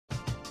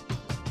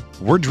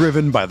We're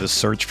driven by the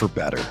search for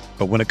better.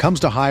 But when it comes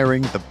to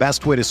hiring, the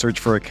best way to search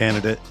for a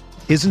candidate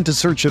isn't to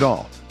search at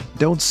all.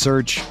 Don't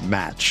search,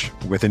 match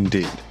with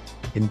Indeed.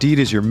 Indeed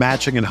is your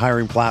matching and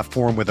hiring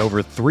platform with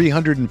over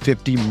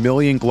 350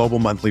 million global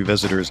monthly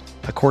visitors,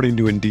 according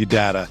to Indeed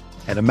data,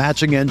 and a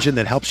matching engine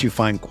that helps you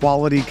find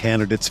quality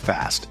candidates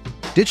fast.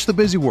 Ditch the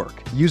busy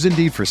work. Use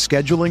Indeed for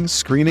scheduling,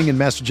 screening, and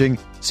messaging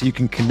so you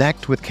can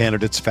connect with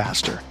candidates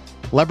faster.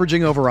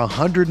 Leveraging over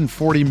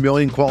 140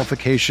 million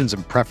qualifications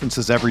and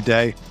preferences every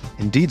day,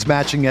 Indeed's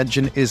matching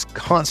engine is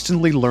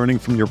constantly learning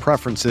from your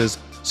preferences,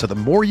 so the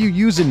more you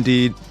use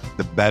Indeed,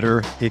 the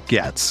better it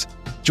gets.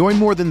 Join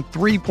more than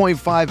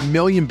 3.5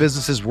 million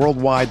businesses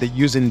worldwide that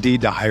use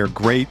Indeed to hire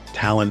great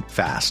talent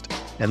fast.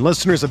 And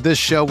listeners of this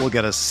show will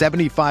get a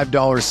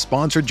 $75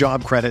 sponsored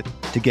job credit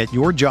to get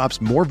your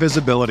jobs more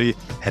visibility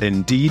at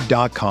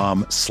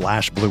Indeed.com/Blue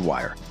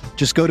Wire.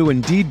 Just go to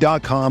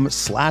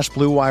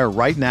Indeed.com/Blue Wire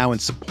right now and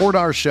support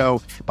our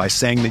show by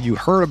saying that you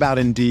heard about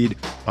Indeed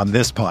on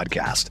this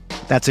podcast.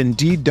 That's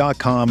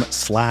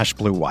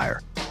Indeed.com/Blue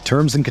Wire.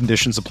 Terms and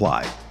conditions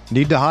apply.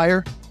 Need to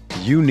hire?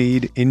 You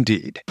need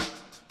Indeed.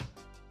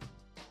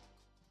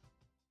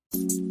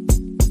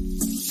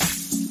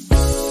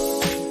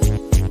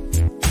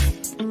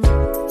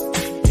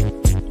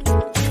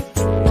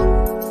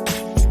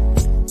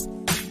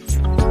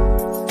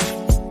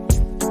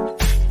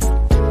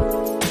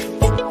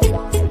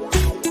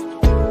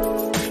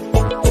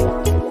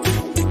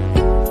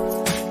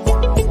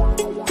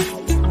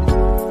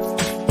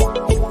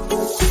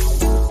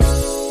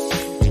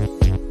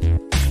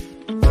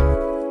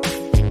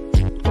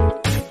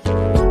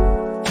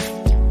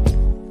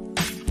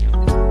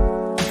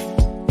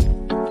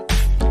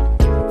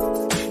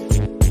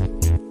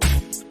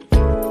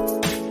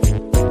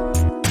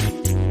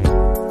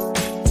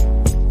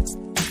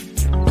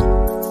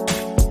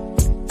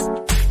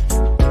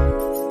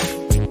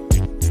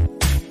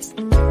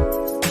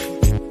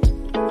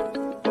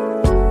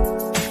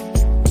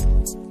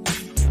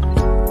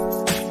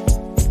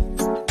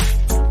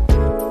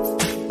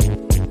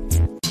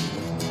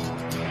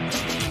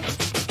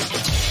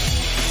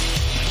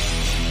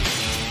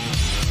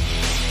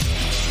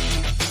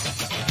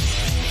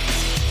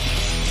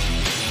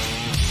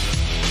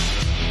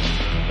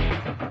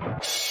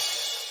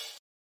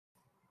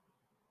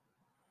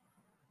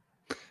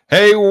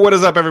 Hey, what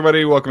is up,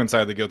 everybody? Welcome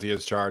inside the Guilty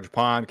as Charged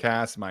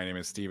podcast. My name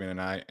is Steven, and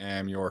I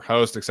am your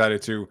host.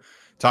 Excited to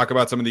talk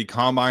about some of the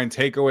combine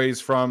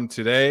takeaways from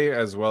today,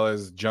 as well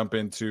as jump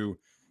into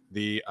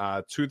the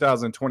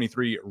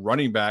 2023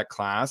 running back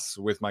class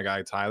with my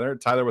guy, Tyler.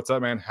 Tyler, what's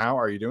up, man? How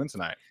are you doing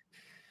tonight?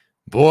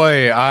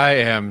 Boy, I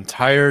am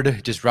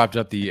tired. Just wrapped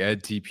up the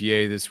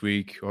EdTPA this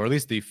week, or at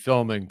least the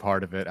filming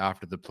part of it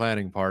after the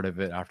planning part of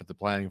it, after the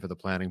planning for the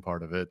planning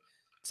part of it.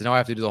 So now I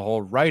have to do the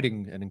whole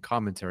writing and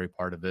commentary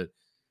part of it.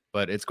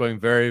 But it's going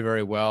very,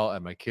 very well,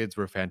 and my kids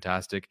were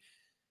fantastic.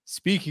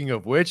 Speaking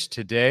of which,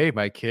 today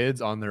my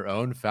kids on their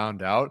own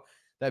found out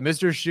that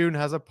Mr. Schoon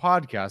has a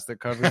podcast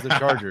that covers the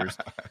Chargers.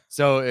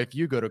 So if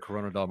you go to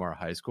Corona Del Mar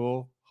High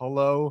School,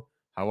 hello,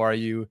 how are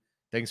you?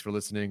 Thanks for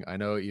listening. I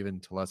know even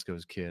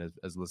Telesco's kid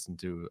has listened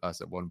to us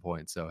at one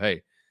point. So,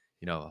 hey,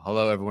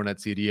 hello, everyone at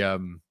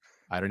CDM.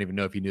 I don't even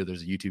know if you knew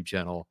there's a YouTube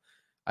channel.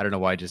 I don't know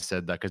why I just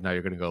said that, because now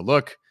you're going to go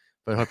look,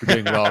 but I hope you're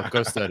doing well.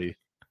 Go study.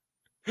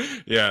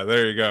 Yeah,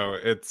 there you go.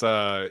 It's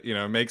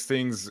it makes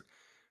things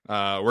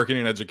working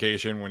in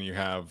education when you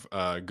have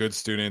good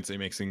students, it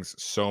makes things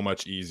so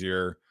much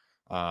easier.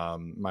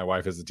 My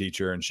wife is a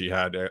teacher, and she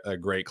had a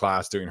great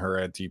class doing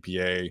her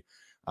EdTPA.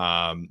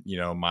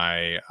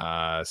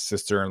 My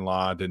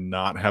sister-in-law did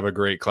not have a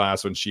great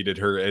class when she did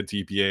her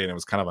EdTPA, and it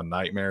was kind of a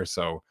nightmare.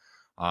 So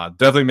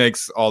definitely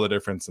makes all the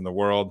difference in the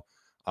world.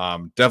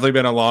 Definitely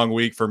been a long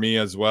week for me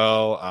as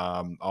well.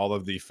 All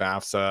of the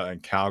FAFSA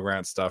and Cal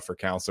Grant stuff for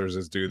counselors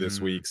is due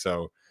this week.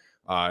 So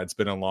it's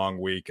been a long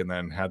week, and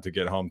then had to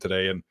get home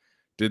today and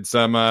did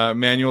some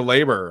manual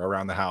labor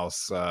around the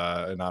house,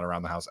 not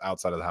around the house,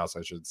 outside of the house,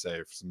 I should say,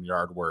 for some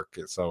yard work.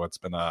 So it's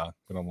been a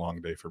long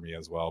day for me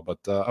as well, but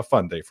a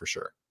fun day for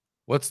sure.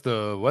 What's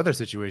the weather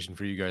situation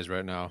for you guys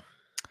right now?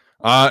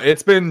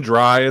 It's been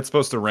dry. It's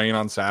supposed to rain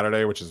on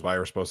Saturday, which is why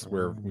we've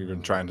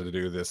been trying to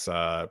do this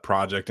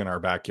project in our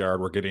backyard.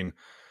 We're getting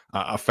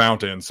a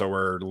fountain, so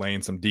we're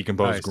laying some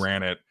decomposed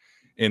granite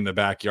in the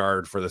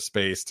backyard for the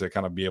space to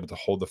kind of be able to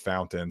hold the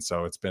fountain.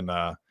 So it's been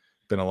a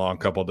long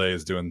couple of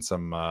days doing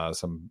some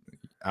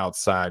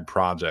outside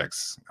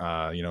projects.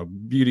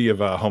 Beauty of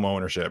home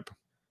ownership.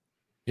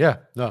 Yeah,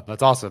 no,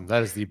 that's awesome.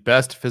 That is the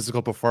best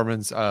physical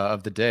performance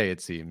of the day,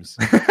 it seems.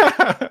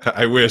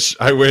 I wish.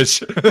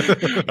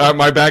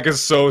 My back is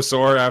so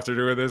sore after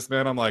doing this,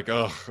 man. I'm like,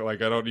 I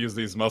don't use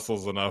these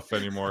muscles enough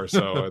anymore.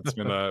 So it's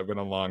been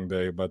a long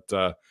day, but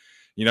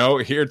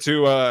here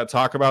to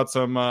talk about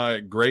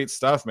some great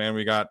stuff, man.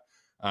 We got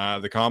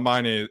the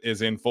combine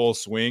is in full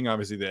swing.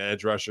 Obviously, the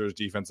edge rushers,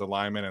 defensive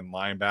linemen, and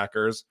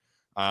linebackers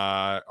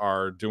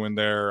are doing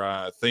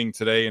their thing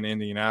today in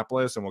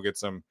Indianapolis, and we'll get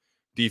some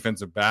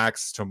defensive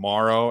backs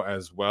tomorrow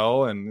as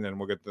well. And then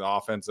we'll get the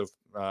offensive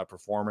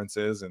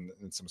performances and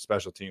some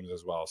special teams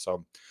as well.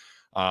 So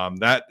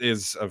that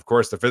is, of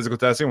course, the physical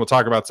testing. We'll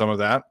talk about some of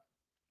that.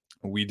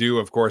 We do,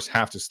 of course,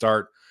 have to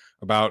start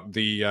about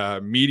the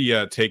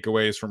media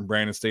takeaways from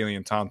Brandon Staley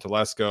and Tom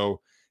Telesco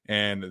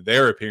and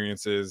their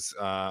appearances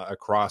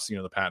across,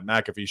 the Pat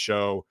McAfee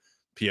show,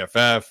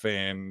 PFF,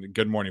 and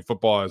Good Morning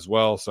Football as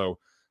well. So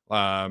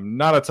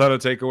not a ton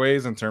of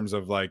takeaways in terms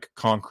of like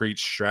concrete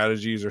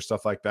strategies or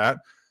stuff like that.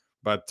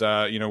 But,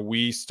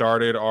 we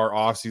started our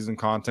offseason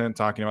content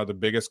talking about the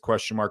biggest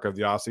question mark of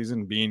the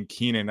offseason being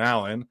Keenan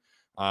Allen.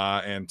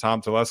 And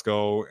Tom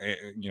Telesco,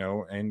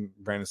 and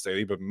Brandon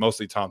Staley, but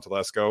mostly Tom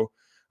Telesco,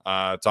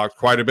 talked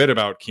quite a bit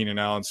about Keenan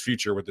Allen's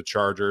future with the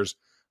Chargers.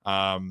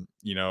 Tom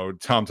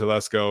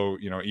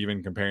Telesco,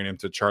 even comparing him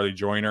to Charlie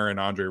Joyner and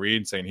Andre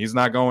Reed, saying he's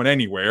not going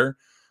anywhere.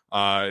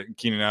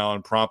 Keenan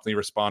Allen promptly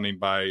responding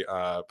by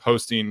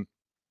posting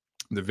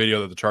the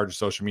video that the Chargers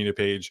social media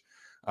page,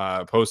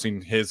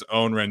 posting his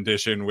own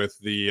rendition with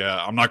the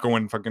I'm not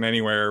going fucking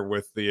anywhere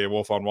with the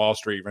Wolf on Wall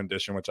Street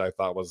rendition, which I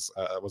thought was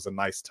a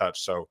nice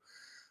touch. So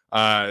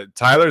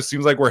Tyler,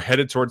 seems like we're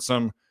headed towards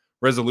some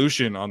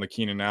resolution on the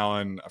Keenan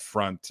Allen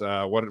front.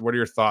 What are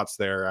your thoughts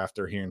there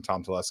after hearing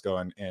Tom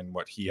Telesco and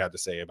what he had to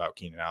say about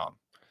Keenan Allen?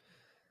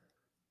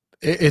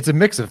 It's a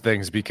mix of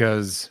things,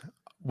 because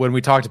when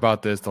we talked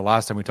about this, the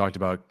last time we talked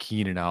about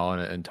Keenan Allen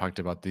and talked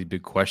about the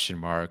big question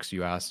marks,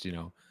 you asked,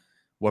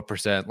 what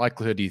percent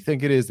likelihood do you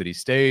think it is that he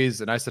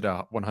stays? And I said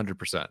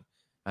 100%.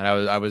 And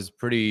I was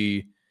pretty,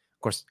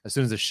 of course, as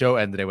soon as the show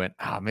ended, I went,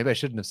 maybe I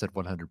shouldn't have said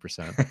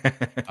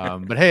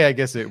 100%. But hey, I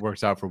guess it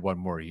works out for one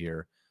more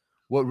year.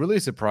 What really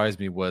surprised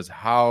me was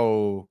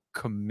how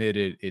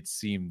committed it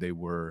seemed they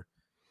were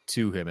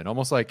to him. And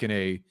almost like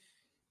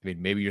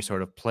maybe you're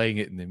sort of playing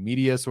it in the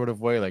media sort of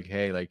way, like,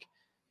 hey, like,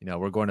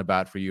 we're going to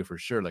bat for you for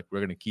sure. Like, we're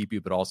going to keep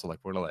you, but also like,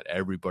 we're going to let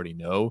everybody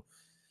know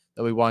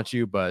that we want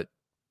you. But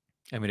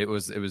I mean, it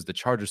was the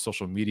Chargers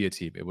social media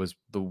team. It was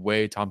the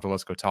way Tom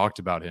Telesco talked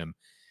about him.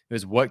 It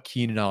was what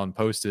Keenan Allen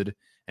posted.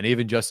 And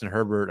even Justin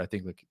Herbert, I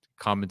think, like,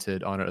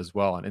 commented on it as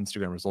well on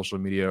Instagram or social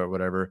media or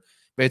whatever,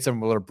 made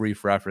some little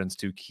brief reference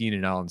to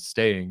Keenan Allen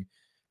staying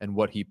and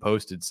what he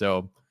posted.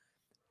 So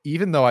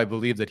even though I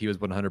believe that he was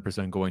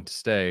 100% going to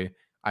stay,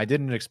 I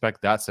didn't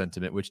expect that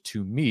sentiment, which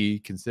to me,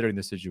 considering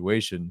the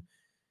situation,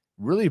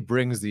 really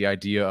brings the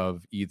idea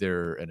of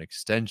either an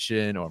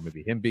extension or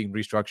maybe him being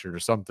restructured or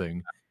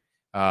something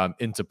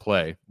into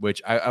play,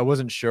 which I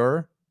wasn't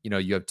sure.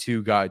 You have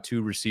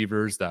two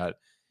receivers that,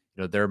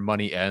 their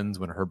money ends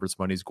when Herbert's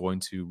money is going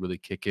to really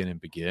kick in and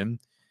begin.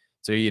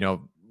 So,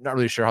 not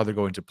really sure how they're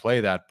going to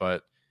play that,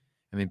 but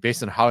I mean,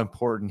 based on how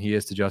important he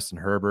is to Justin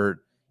Herbert,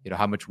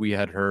 how much we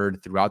had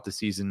heard throughout the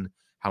season,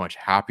 how much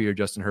happier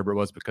Justin Herbert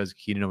was because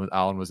Keenan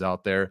Allen was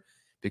out there,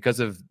 because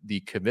of the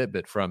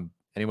commitment from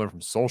anyone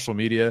from social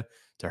media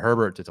to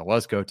Herbert to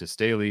Telesco to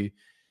Staley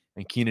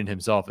and Keenan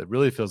himself. It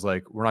really feels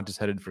like we're not just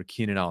headed for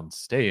Keenan Allen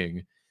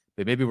staying,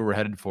 but maybe we're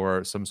headed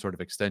for some sort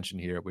of extension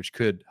here, which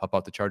could help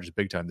out the Chargers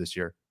big time this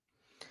year.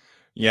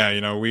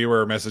 Yeah, we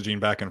were messaging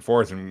back and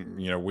forth, and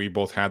we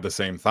both had the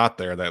same thought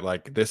there that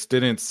like this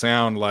didn't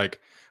sound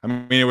like. I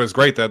mean, it was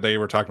great that they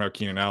were talking about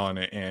Keenan Allen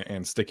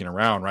and sticking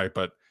around, right?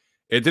 But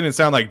it didn't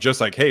sound like just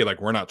like, hey,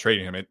 like we're not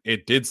trading him.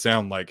 It did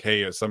sound like,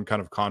 hey, some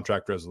kind of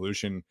contract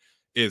resolution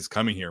is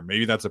coming here.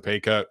 Maybe that's a pay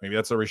cut. Maybe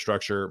that's a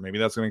restructure. Maybe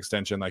that's an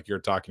extension, like you're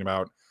talking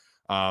about.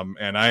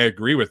 And I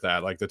agree with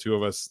that. Like the two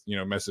of us,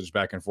 messaged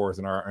back and forth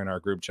in our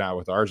group chat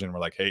with Arjun. We're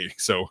like, hey,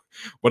 so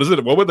what is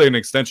it? What would an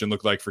extension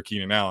look like for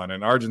Keenan Allen?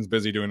 And Arjun's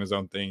busy doing his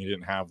own thing. He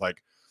didn't have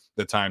like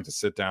the time to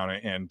sit down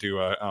and do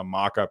a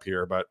mock up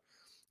here. But,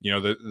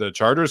 the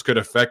Chargers could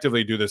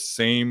effectively do the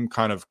same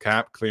kind of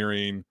cap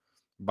clearing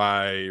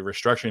by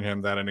restructuring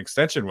him that an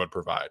extension would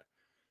provide.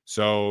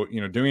 So,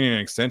 doing an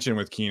extension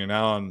with Keenan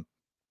Allen,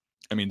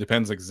 I mean,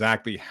 depends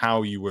exactly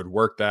how you would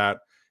work that.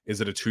 Is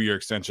it a 2-year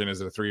extension?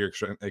 Is it a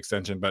 3-year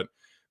extension? But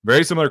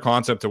very similar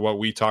concept to what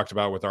we talked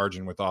about with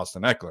Arjun with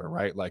Austin Eckler,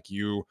 right? Like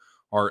you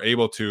are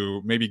able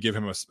to maybe give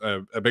him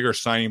a bigger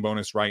signing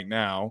bonus right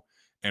now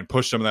and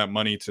push some of that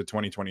money to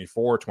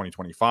 2024,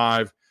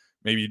 2025.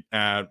 Maybe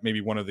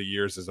one of the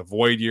years is a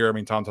void year. I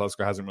mean, Tom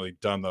Telesco hasn't really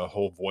done the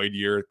whole void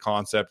year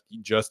concept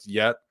just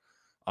yet.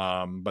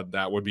 But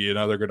that would be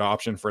another good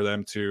option for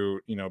them to,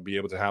 be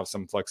able to have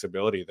some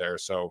flexibility there.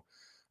 So,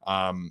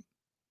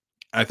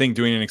 I think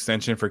doing an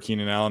extension for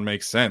Keenan Allen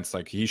makes sense.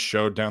 Like he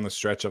showed down the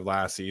stretch of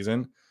last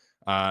season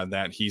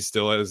that he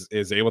still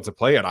is able to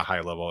play at a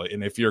high level.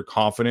 And if you're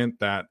confident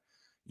that,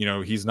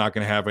 he's not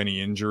going to have any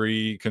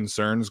injury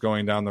concerns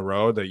going down the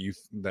road, that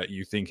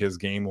you think his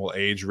game will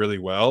age really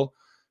well,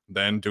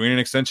 then doing an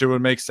extension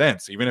would make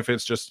sense, even if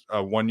it's just a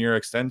 1-year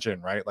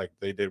extension, right? Like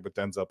they did with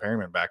Denzel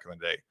Perryman back in the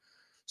day.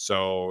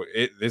 So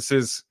this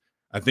is,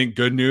 I think,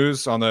 good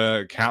news on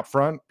the cap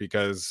front,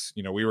 because,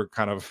 we were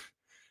kind of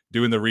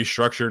doing the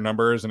restructure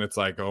numbers and it's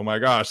like, oh my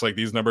gosh, like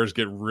these numbers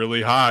get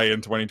really high in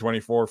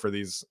 2024 for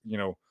these,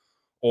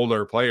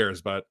 older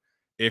players. But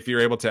if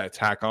you're able to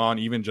tack on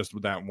even just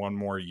with that one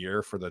more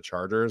year for the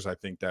Chargers, I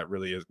think that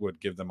really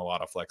would give them a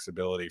lot of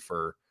flexibility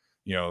for,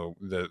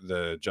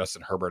 the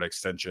Justin Herbert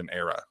extension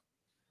era.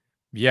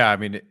 Yeah, I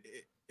mean,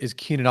 is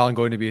Keenan Allen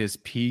going to be his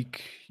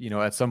peak?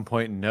 At some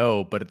point,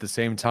 no. But at the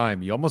same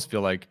time, you almost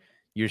feel like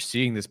you're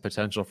seeing this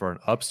potential for an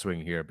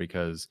upswing here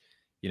because,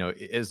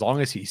 as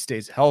long as he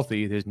stays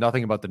healthy, there's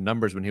nothing about the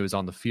numbers when he was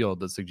on the field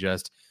that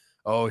suggest,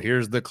 oh,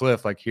 here's the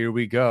cliff. Like, here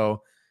we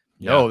go.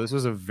 No, this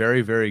was a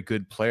very, very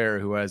good player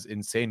who has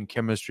insane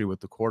chemistry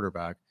with the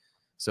quarterback.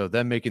 So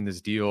them making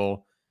this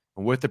deal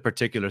with the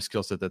particular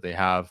skill set that they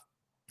have,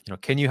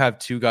 can you have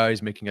two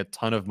guys making a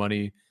ton of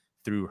money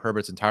through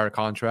Herbert's entire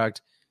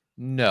contract?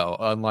 No,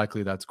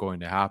 unlikely that's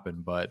going to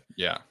happen. But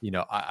yeah,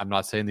 I'm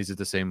not saying these are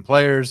the same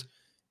players.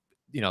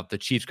 The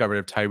Chiefs got rid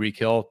of Tyreek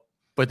Hill,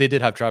 but they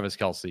did have Travis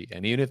Kelce.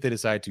 And even if they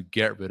decide to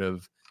get rid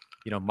of,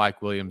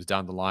 Mike Williams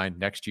down the line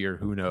next year,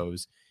 who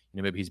knows?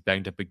 Maybe he's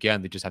banged up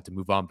again. They just have to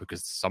move on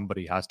because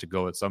somebody has to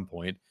go at some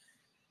point.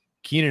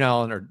 Keenan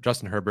Allen or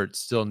Justin Herbert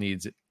still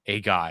needs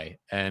a guy.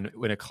 And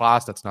in a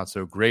class that's not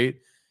so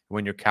great,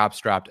 when you're cap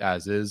strapped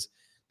as is,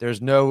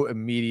 there's no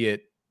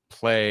immediate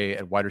play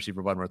at wide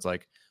receiver one where it's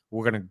like,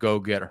 we're going to go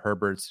get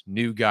Herbert's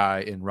new guy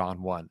in round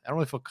one. I don't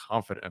really feel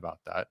confident about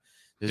that.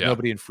 There's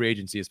nobody in free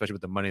agency, especially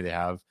with the money they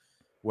have,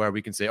 where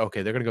we can say,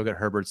 okay, they're going to go get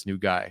Herbert's new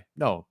guy.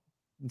 No,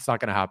 it's not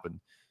going to happen.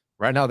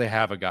 Right now they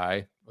have a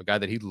guy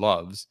that he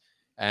loves,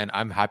 and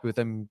I'm happy with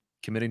them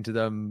committing to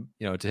them,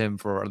 to him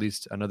for at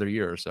least another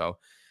year or so.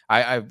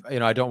 I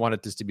don't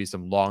want this to be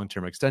some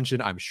long-term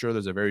extension. I'm sure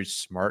there's a very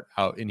smart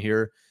out in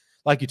here,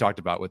 like you talked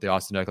about with the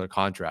Austin Eckler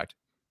contract.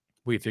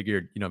 We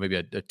figured, maybe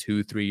a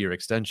 2-3 year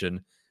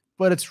extension,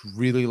 but it's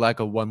really like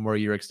a 1 more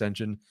year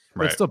extension.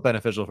 But it's still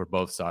beneficial for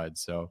both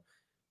sides. So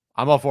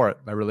I'm all for it.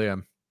 I really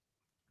am.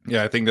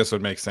 Yeah, I think this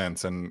would make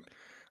sense. And,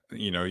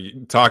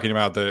 talking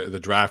about the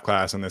draft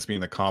class and this being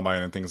the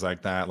combine and things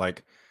like that,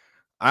 like,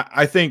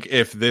 I think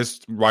if this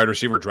wide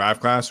receiver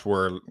draft class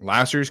were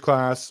last year's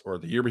class or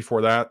the year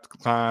before that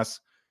class,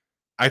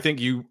 I think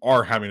you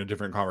are having a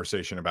different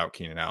conversation about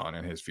Keenan Allen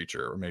and his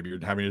future, or maybe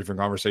you're having a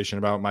different conversation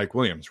about Mike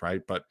Williams,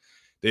 right? But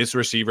this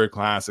receiver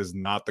class is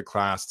not the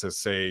class to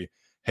say,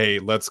 hey,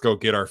 let's go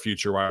get our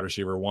future wide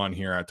receiver one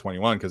here at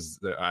 21, because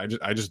I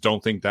just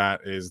don't think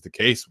that is the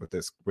case with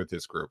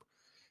this group.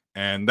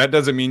 And that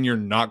doesn't mean you're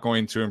not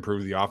going to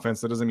improve the offense.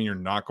 That doesn't mean you're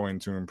not going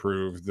to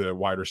improve the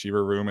wide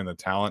receiver room and the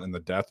talent and the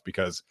depth,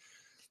 because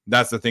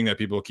that's the thing that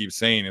people keep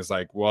saying is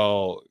like,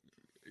 well,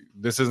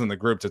 this isn't the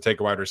group to take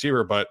a wide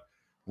receiver, but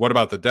what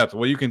about the depth?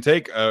 Well, you can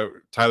take a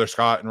Tyler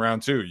Scott in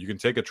round 2. You can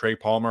take a Trey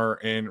Palmer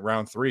in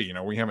round 3.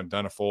 We haven't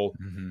done a full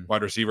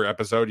wide receiver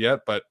episode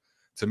yet, but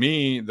to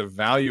me, the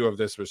value of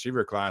this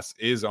receiver class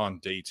is on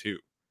day 2.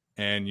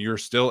 And you're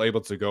still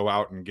able to go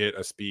out and get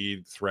a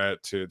speed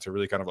threat to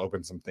really kind of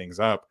open some things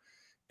up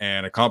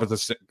and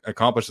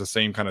accomplish the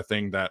same kind of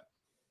thing that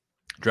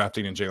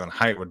drafting in Jalen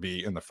Hyatt would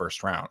be in the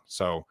first round.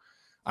 So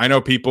I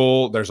know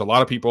there's a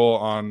lot of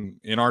people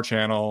in our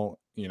channel,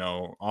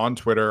 on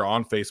Twitter,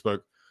 on Facebook,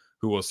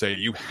 who will say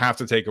you have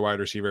to take a wide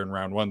receiver in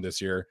round 1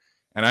 this year.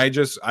 And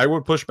I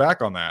would push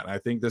back on that. I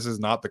think this is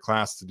not the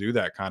class to do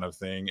that kind of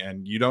thing,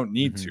 and you don't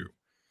need to.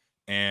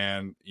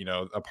 And,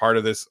 a part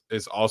of this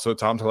is also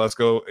Tom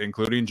Telesco,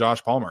 including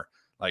Josh Palmer.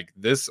 Like,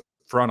 this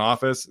front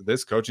office,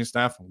 this coaching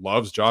staff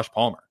loves Josh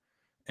Palmer.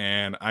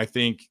 And I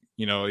think,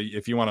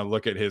 if you want to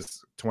look at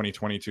his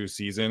 2022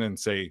 season and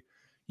say,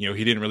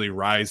 he didn't really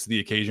rise to the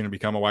occasion to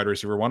become a wide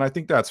receiver 1, I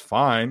think that's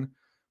fine.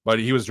 But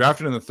he was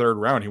drafted in the 3rd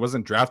round. He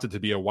wasn't drafted to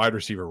be a wide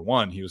receiver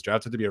 1. He was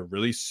drafted to be a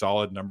really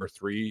solid number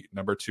 3,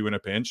 number 2 in a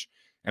pinch.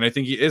 And I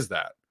think he is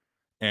that.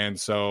 And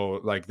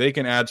so, like, they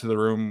can add to the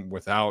room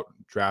without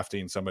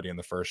drafting somebody in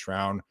the 1st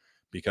round,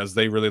 because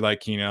they really like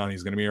Keenan Allen.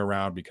 He's going to be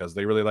around, because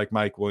they really like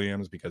Mike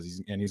Williams, because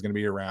he's going to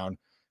be around.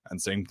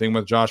 And same thing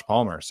with Josh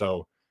Palmer.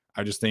 So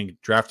I just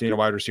think drafting a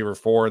wide receiver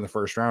 4 in the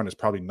 1st round is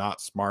probably not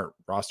smart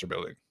roster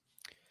building.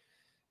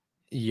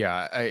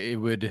 Yeah,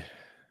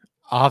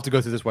 I'll have to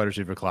go through this wide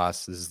receiver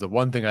class. This is the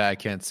one thing I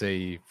can't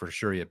say for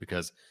sure yet,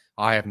 because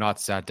I have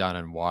not sat down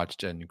and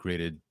watched and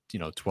graded,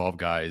 12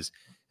 guys.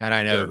 And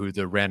I know who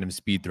the random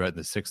speed threat in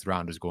the 6th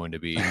round is going to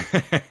be,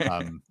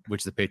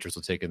 which the Patriots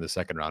will take in the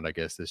 2nd round, I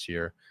guess, this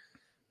year.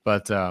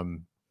 But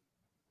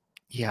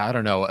yeah, I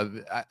don't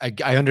know.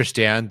 I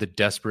understand the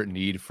desperate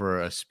need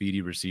for a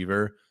speedy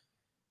receiver,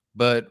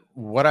 but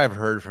what I've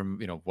heard from,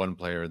 one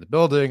player in the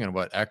building and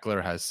what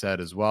Eckler has said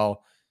as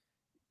well,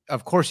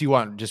 of course you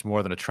want just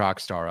more than a track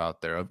star out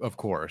there, of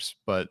course.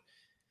 But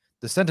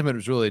the sentiment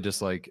was really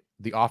just like,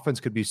 the offense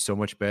could be so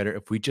much better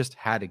if we just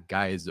had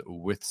guys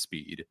with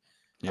speed.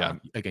 Yeah.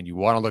 Again, you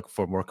want to look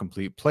for more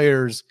complete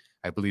players.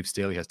 I believe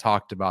Staley has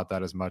talked about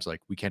that as much.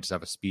 Like, we can't just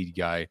have a speed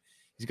guy.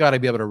 He's got to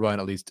be able to run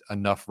at least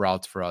enough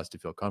routes for us to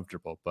feel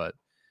comfortable. But,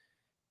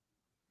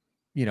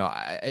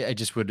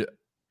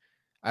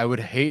 I would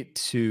hate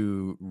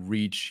to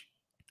reach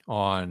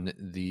on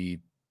the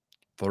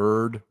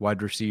 3rd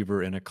wide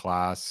receiver in a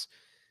class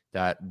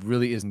that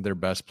really isn't their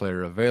best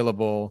player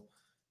available.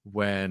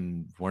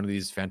 when one of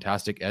these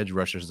fantastic edge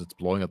rushers that's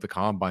blowing up the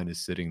combine is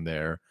sitting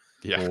there.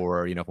 Yeah.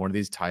 Or, if one of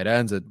these tight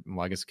ends that,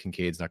 well, I guess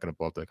Kincaid's not going to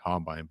blow up the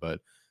combine, but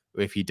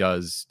if he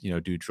does,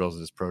 do drills at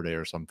his pro day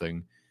or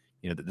something,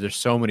 there's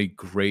so many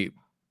great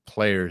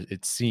players,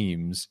 it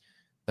seems,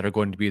 that are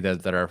going to be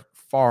that are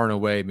far and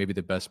away maybe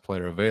the best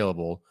player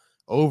available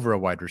over a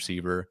wide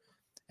receiver.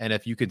 And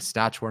if you could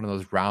snatch one of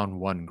those round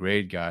 1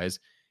 grade guys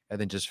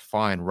and then just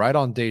find right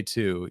on day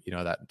 2,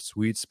 that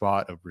sweet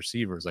spot of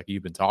receivers like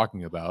you've been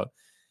talking about,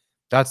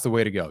 that's the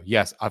way to go.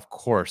 Yes, of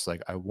course.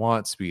 Like, I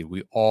want speed.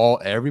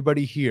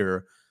 Everybody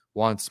here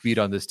wants speed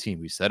on this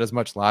team. We said as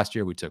much last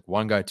year. We took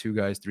 1 guy, 2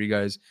 guys, 3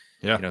 guys,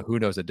 who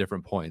knows, at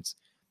different points.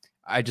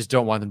 I just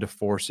don't want them to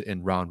force it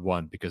in round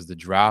 1 because the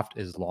draft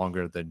is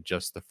longer than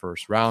just the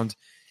first round.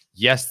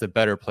 Yes, the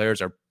better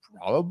players are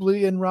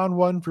probably in round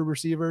 1 for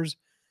receivers,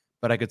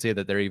 but I could say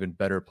that they're even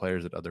better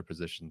players at other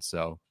positions.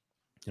 So,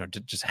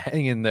 just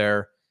hang in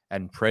there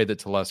and pray that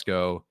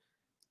Telesco,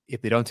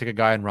 if they don't take a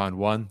guy in round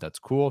 1, that's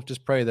cool.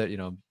 Just pray that,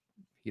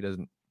 he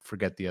doesn't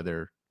forget the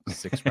other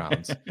 6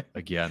 rounds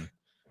again.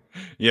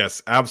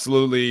 Yes,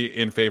 absolutely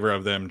in favor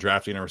of them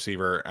drafting a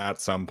receiver at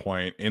some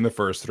point in the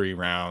first 3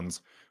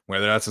 rounds.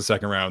 Whether that's the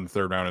second round, the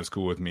third round is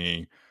cool with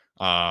me.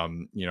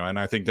 And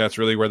I think that's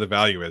really where the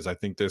value is. I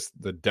think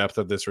the depth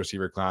of this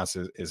receiver class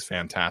is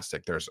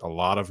fantastic. There's a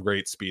lot of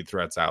great speed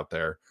threats out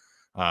there.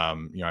 I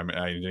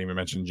didn't even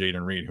mention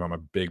Jaden Reed, who I'm a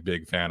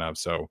big fan of.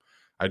 So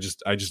I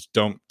just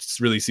don't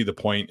really see the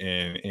point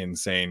in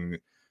saying,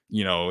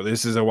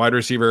 this is a wide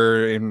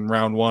receiver in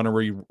round 1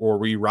 or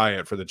we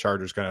riot for the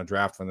Chargers kind of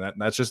draft from that.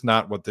 And that's just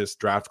not what this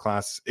draft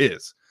class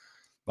is.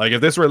 Like,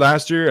 if this were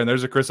last year and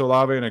there's a Chris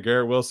Olave and a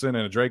Garrett Wilson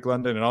and a Drake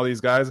London and all these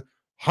guys,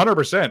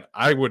 100%,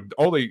 I would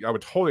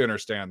totally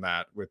understand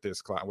that with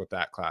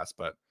that class.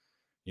 But,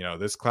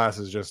 this class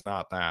is just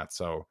not that.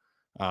 So,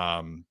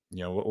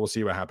 we'll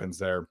see what happens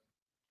there.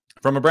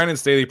 From a Brandon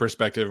Staley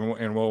perspective,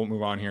 and we'll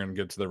move on here and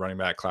get to the running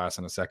back class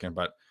in a second.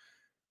 But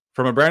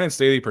from a Brandon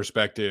Staley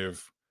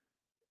perspective,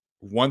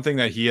 one thing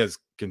that he has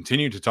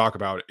continued to talk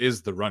about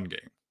is the run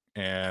game.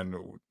 And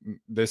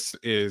this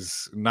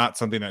is not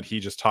something that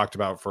he just talked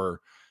about for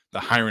the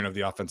hiring of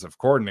the offensive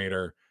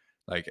coordinator.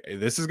 Like,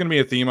 this is going to be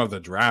a theme of the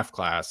draft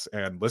class.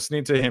 And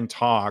listening to him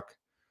talk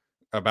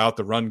about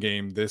the run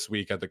game this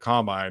week at the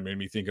combine made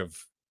me think of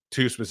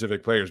 2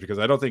 specific players, because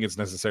I don't think it's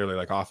necessarily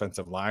like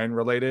offensive line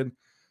related,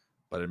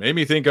 but it made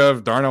me think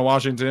of Darnell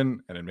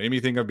Washington and it made me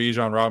think of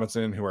Bijan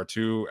Robinson, who are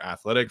 2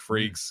 athletic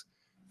freaks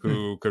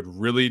who could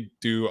really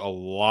do a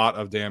lot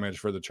of damage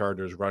for the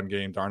Chargers run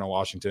game. Darnell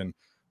Washington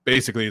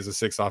basically is a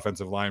 6th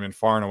offensive lineman,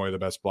 far and away the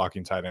best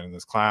blocking tight end in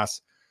this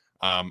class.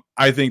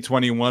 I think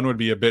 21 would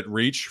be a bit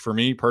reach for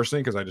me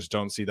personally, because I just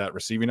don't see that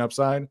receiving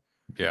upside.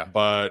 Yeah.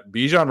 But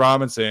Bijan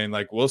Robinson,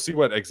 like, we'll see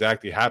what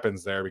exactly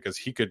happens there, because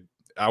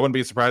I wouldn't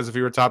be surprised if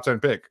he were a top 10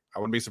 pick. I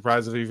wouldn't be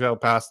surprised if he fell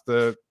past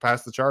the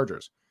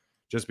Chargers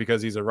just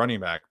because he's a running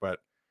back. But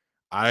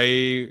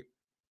I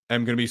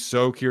am going to be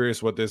so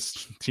curious what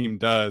this team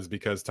does,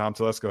 because Tom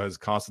Telesco has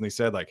constantly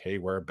said, like, hey,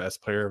 we're a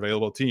best player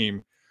available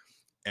team.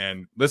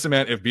 And listen,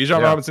 man, if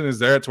Bijan Robinson is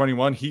there at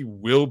 21, he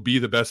will be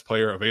the best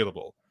player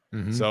available.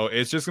 Mm-hmm. So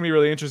it's just going to be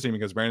really interesting,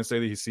 because Brandon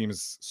Staley, he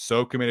seems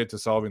so committed to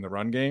solving the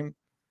run game.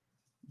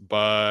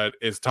 But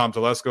is Tom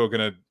Telesco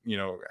going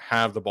to,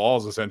 have the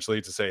balls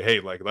essentially to say, hey,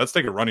 like, let's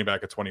take a running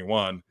back at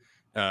 21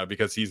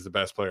 because he's the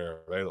best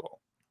player available?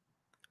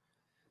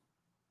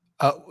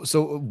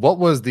 So what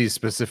was the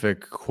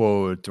specific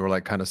quote or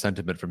like kind of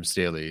sentiment from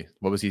Staley?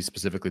 What was he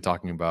specifically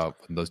talking about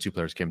when those 2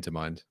 players came to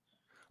mind?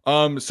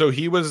 So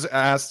he was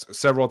asked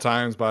several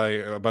times by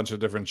a bunch of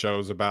different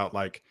shows about,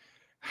 like,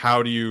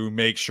 how do you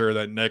make sure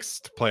that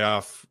next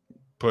playoff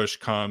push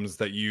comes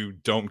that you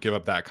don't give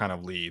up that kind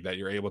of lead, that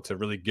you're able to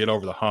really get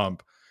over the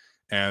hump.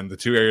 And the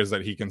 2 areas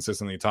that he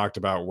consistently talked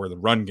about were the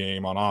run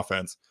game on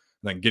offense,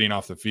 and then getting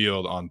off the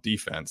field on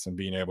defense and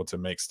being able to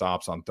make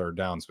stops on 3rd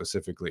down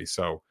specifically.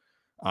 So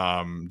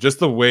just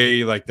the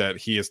way like that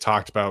he has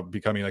talked about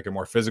becoming like a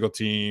more physical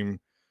team,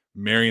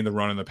 marrying the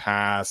run and the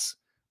pass.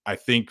 I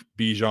think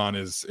Bijan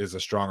is a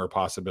stronger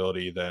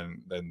possibility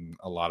than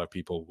a lot of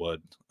people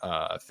would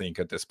think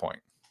at this point.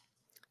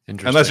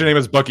 Unless your name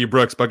is Bucky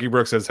Brooks. Bucky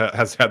Brooks has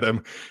had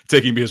them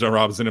taking Bijan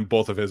Robinson in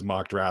both of his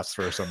mock drafts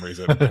for some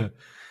reason.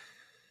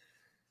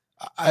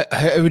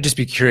 I would just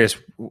be curious.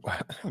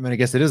 I mean, I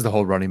guess it is the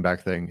whole running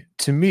back thing.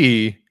 To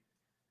me,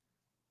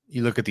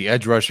 you look at the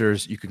edge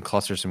rushers, you can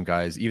cluster some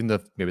guys, even though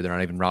maybe they're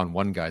not even round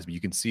 1 guys, but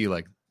you can see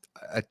like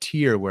a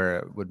tier where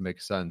it would make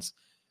sense.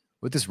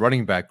 With this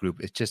running back group,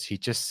 he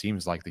just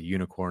seems like the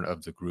unicorn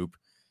of the group.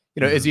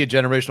 Is he a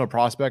generational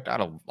prospect? I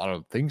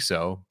don't think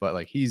so, but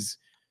like he's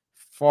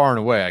far and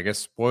away, I guess,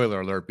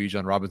 spoiler alert,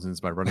 Bijan Robinson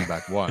is my running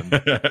back 1.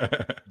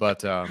 But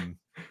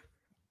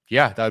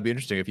that would be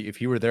interesting if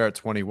he were there at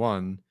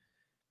 21.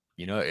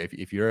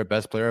 If you're a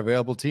best player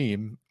available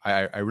team,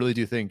 I really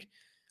do think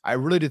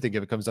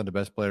if it comes down to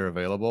best player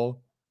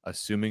available,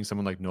 assuming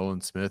someone like Nolan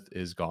Smith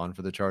is gone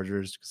for the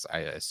Chargers, because I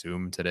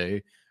assume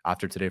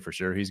after today for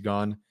sure he's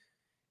gone.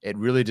 It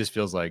really just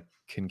feels like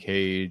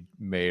Kincaid,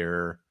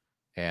 Mayer,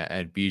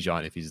 and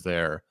Bijan if he's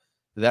there.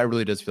 That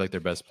really does feel like their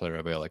best player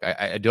available. Like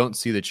I don't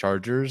see the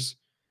Chargers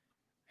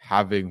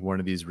having one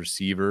of these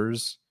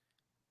receivers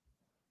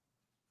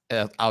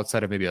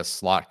outside of maybe a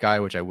slot guy,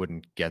 which I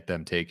wouldn't get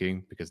them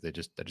taking because that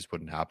just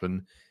wouldn't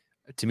happen.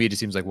 To me, it just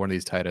seems like one of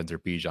these tight ends or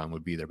Bijan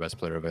would be their best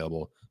player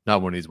available,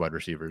 not one of these wide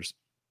receivers.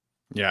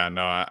 Yeah,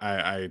 no,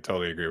 I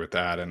totally agree with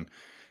that, and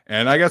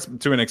I guess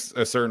to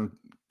a certain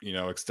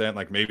extent,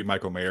 like maybe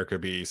Michael Mayer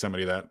could be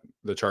somebody that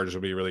the Chargers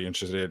would be really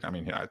interested. I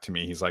mean, to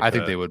me, he's like I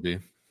think they would be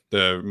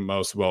the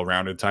most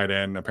well-rounded tight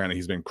end. Apparently,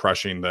 he's been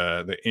crushing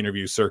the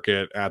interview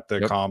circuit at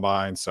the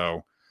combine.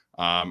 So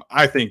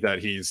I think that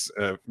he's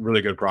a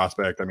really good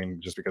prospect. I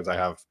mean, just because I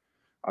have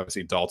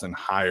obviously Dalton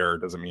higher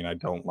doesn't mean I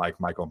don't like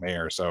Michael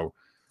Mayer. So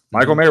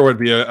Michael Mayer would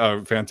be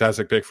a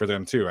fantastic pick for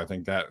them too. I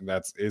think that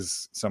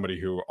is somebody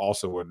who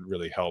also would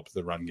really help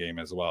the run game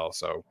as well.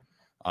 So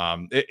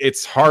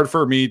it's hard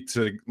for me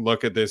to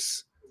look at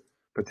this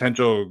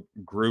potential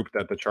group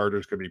that the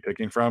Chargers could be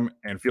picking from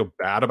and feel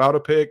bad about a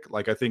pick.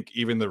 Like I think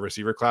even the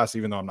receiver class,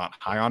 even though I'm not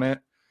high on it,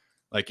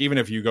 like even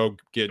if you go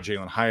get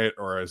Jalen Hyatt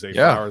or Zay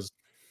Flowers,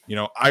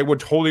 I would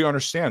totally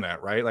understand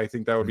that, right? I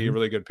think that would be a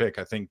really good pick.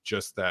 I think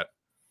just that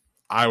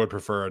I would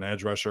prefer an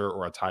edge rusher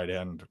or a tight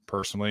end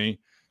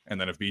personally. And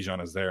then if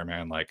Bijan is there,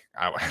 man, like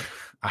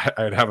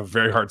I'd have a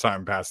very hard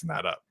time passing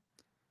that up.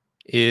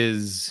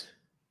 Is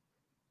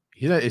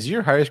he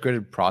your highest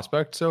graded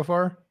prospect so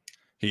far?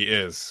 He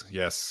is,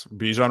 yes.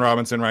 Bijan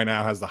Robinson right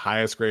now has the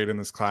highest grade in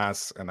this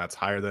class, and that's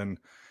higher than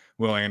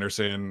Will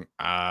Anderson.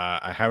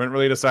 I haven't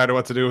really decided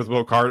what to do with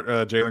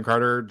Jalen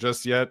Carter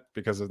just yet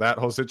because of that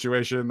whole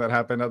situation that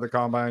happened at the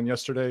combine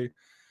yesterday.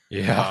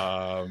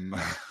 Yeah.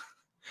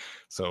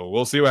 So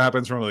we'll see what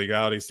happens from a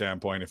legality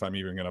standpoint if I'm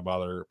even going to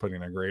bother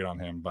putting a grade on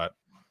him. But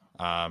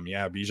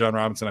Bijan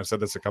Robinson, I've said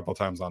this a couple of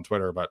times on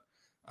Twitter, but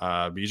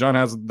Bijan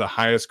has the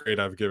highest grade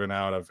I've given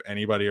out of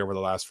anybody over the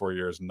last 4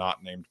 years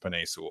not named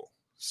Penei Sewell.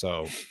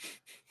 So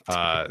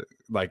I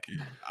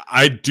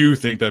do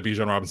think that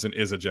Bijan Robinson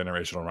is a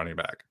generational running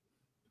back.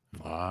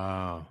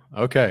 Wow.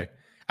 Okay.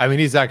 I mean,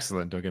 he's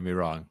excellent. Don't get me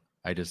wrong.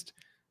 I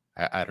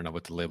don't know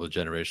what to label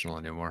generational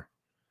anymore.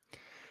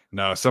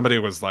 No, somebody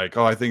was like,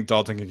 "Oh, I think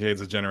Dalton Kincaid's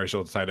a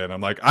generational tight end."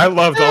 I'm like, I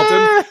love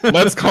Dalton.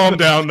 Let's calm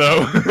down,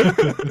 though.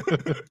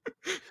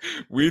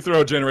 We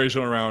throw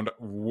generational around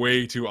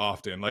way too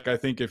often. Like, I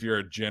think if you're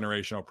a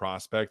generational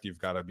prospect, you've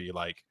got to be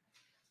like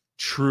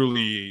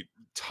truly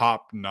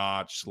top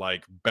notch,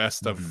 like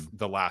best of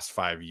the last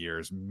 5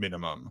 years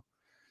minimum.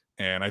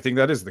 And I think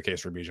that is the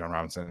case for Bijan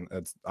Robinson.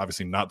 It's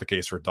obviously not the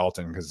case for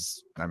Dalton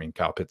because, I mean,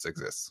 Kyle Pitts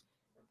exists.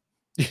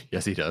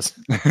 Yes, he does.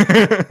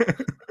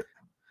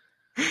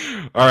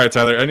 All right,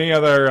 Tyler. Any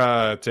other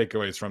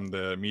takeaways from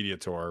the media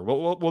tour?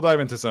 We'll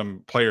dive into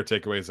some player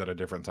takeaways at a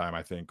different time,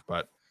 I think.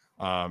 But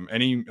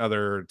any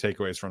other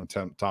takeaways from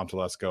Tom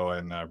Telesco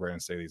and Brandon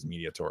Staley's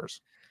media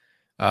tours?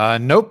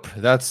 Nope.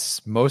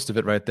 That's most of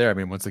it right there. I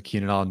mean, once the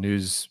Keenan Allen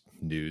news,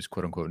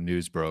 quote unquote,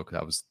 news broke,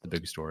 that was the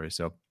big story.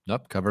 So,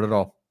 nope, covered it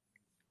all.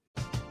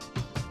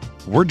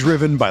 We're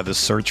driven by the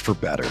search for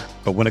better.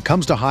 But when it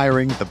comes to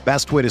hiring, the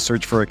best way to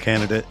search for a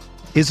candidate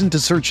isn't to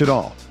search at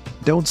all.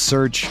 Don't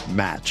search,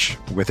 match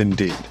with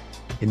Indeed.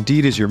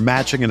 Indeed is your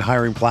matching and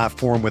hiring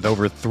platform with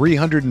over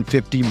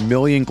 350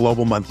 million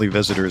global monthly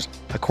visitors,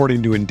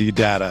 according to Indeed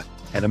data,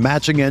 and a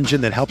matching engine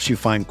that helps you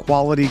find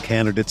quality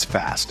candidates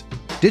fast.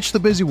 Ditch the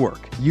busy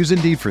work. Use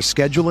Indeed for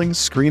scheduling,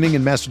 screening,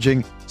 and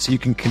messaging so you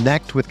can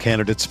connect with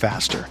candidates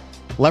faster.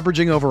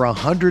 Leveraging over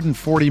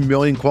 140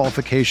 million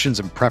qualifications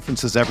and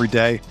preferences every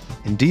day,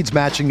 Indeed's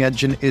matching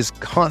engine is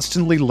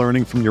constantly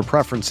learning from your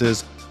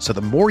preferences, so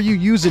the more you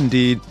use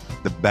Indeed,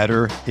 the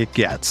better it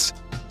gets.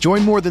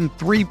 Join more than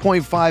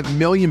 3.5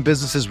 million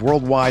businesses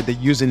worldwide that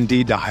use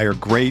Indeed to hire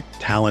great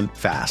talent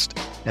fast.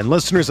 And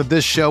listeners of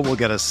this show will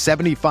get a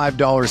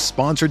 $75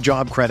 sponsored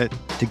job credit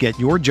to get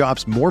your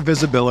jobs more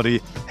visibility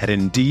at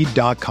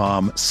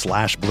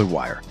Indeed.com/Blue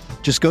Wire.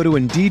 Just go to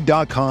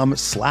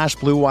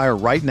Indeed.com/Blue Wire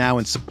right now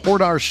and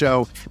support our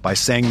show by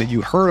saying that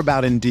you heard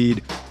about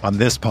Indeed on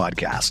this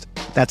podcast.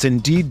 That's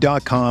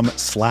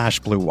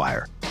Indeed.com/Blue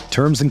Wire.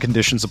 Terms and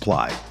conditions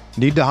apply.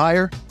 Need to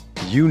hire?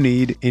 You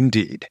need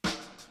Indeed.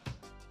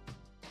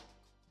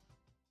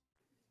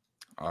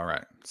 All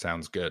right.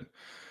 Sounds good.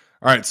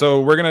 All right.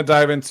 So we're going to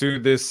dive into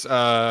this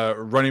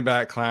running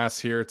back class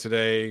here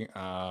today.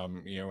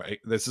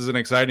 This is an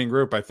exciting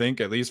group, I think,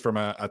 at least from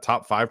a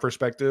top 5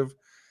 perspective.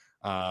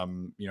 I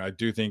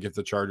do think if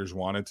the Chargers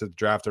wanted to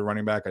draft a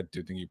running back, I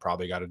do think you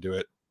probably got to do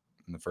it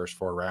in the first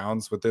 4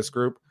 rounds with this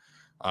group.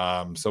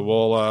 So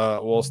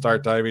we'll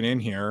start diving in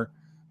here.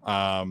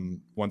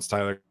 Once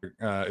Tyler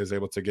is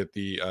able to get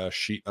the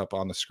sheet up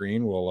on the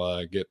screen,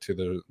 we'll get to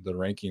the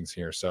rankings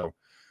here. So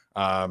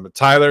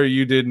Tyler,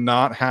 you did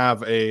not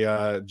have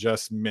a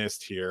just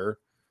missed here,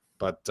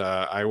 but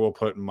I will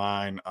put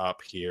mine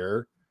up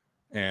here,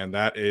 and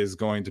that is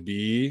going to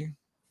be,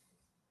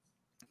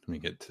 let me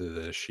get to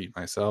the sheet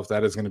myself.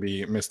 That is going to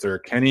be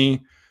Mr.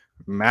 Kenny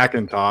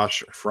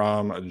McIntosh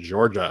from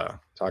Georgia.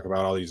 Talk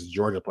about all these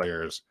Georgia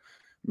players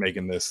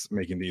making these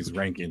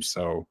rankings.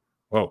 So,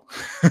 whoa.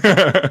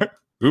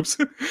 Oops.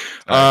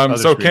 Right,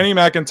 So screen. Kenny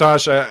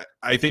McIntosh,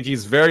 I think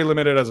he's very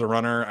limited as a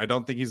runner. I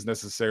don't think he's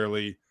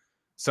necessarily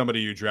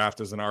somebody you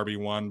draft as an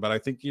RB1, but I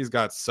think he's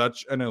got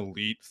such an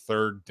elite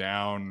third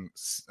down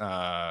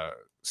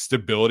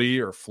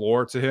stability or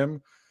floor to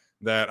him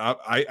that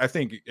I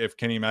think if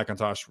Kenny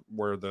McIntosh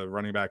were the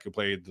running back who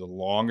played the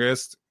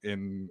longest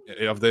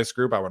of this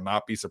group, I would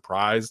not be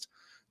surprised.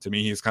 To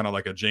me, he's kind of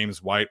like a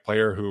James White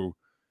player who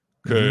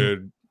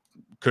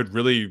could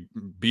really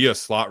be a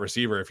slot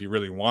receiver if he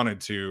really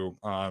wanted to.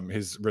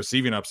 His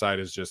receiving upside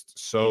is just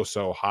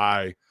so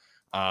high.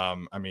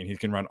 I mean, he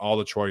can run all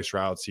the choice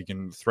routes. He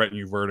can threaten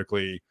you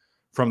vertically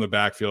from the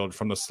backfield,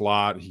 from the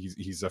slot.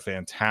 He's a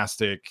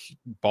fantastic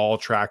ball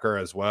tracker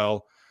as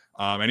well.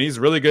 And he's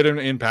really good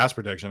in pass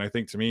protection. I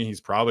think to me,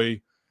 he's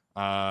probably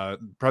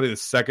the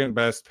second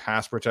best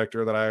pass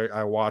protector that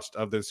I watched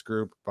of this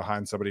group,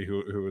 behind somebody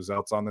who is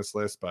else on this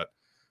list. But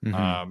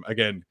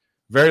again,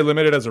 very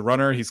limited as a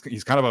runner. He's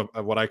kind of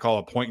a what I call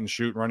a point and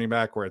shoot running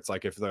back, where it's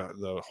like if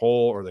the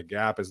hole or the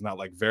gap is not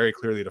like very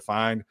clearly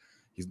defined,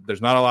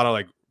 there's not a lot of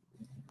like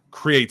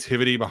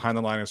creativity behind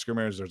the line of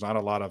scrimmage. There's not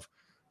a lot of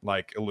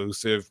like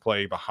elusive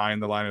play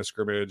behind the line of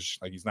scrimmage.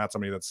 Like he's not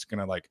somebody that's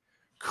gonna like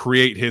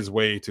create his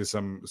way to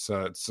some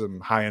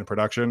high end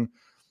production.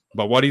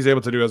 But what he's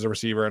able to do as a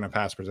receiver and a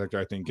pass protector,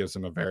 I think, gives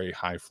him a very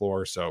high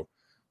floor. So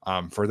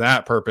for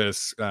that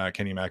purpose,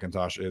 Kenny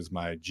McIntosh is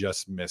my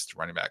just missed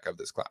running back of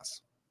this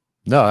class.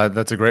 No,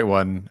 that's a great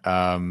one.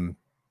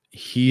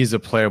 He's a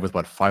player with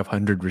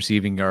 500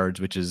 receiving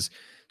yards, which is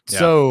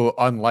so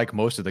unlike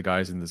most of the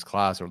guys in this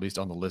class, or at least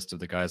on the list of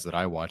the guys that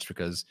I watched,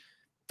 because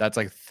that's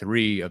like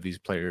 3 of these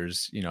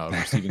players,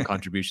 receiving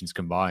contributions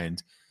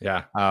combined.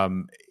 Yeah.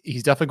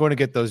 He's definitely going to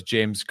get those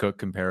James Cook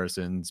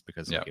comparisons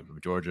because he gave him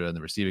Georgia and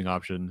the receiving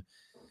option.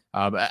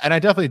 And I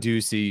definitely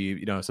do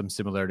see, some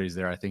similarities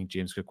there. I think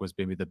James Cook was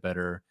maybe the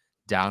better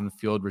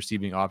downfield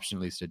receiving option,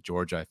 at least at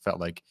Georgia. I felt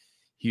like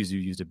he was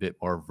used a bit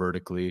more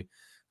vertically.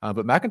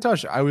 But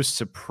McIntosh, I was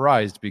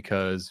surprised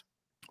because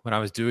when I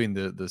was doing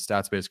the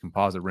stats-based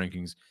composite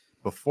rankings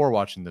before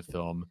watching the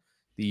film,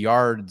 the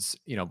yards,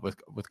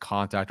 with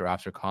contact or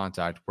after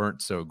contact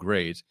weren't so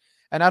great.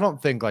 And I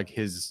don't think like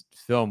his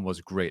film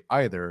was great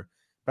either,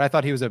 but I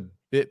thought he was a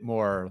bit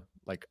more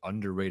like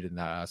underrated in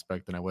that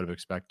aspect than I would have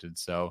expected.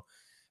 So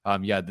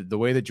the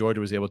way that Georgia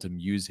was able to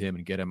use him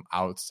and get him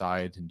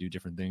outside and do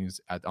different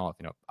things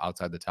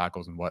outside the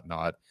tackles and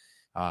whatnot,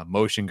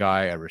 motion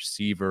guy, a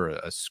receiver,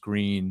 a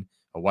screen,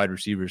 a wide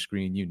receiver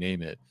screen, you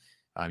name it.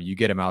 You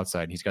get him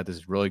outside, and he's got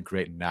this really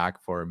great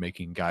knack for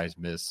making guys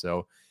miss.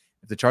 So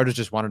if the Chargers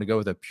just wanted to go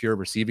with a pure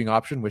receiving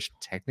option, which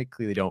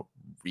technically they don't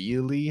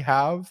really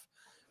have,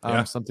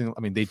 something,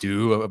 I mean, they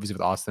do obviously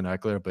with Austin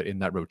Eckler, but in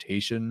that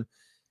rotation,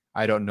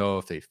 I don't know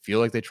if they feel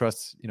like they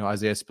trust,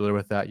 Isaiah Spiller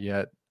with that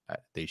yet.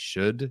 They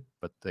should,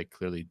 but they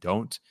clearly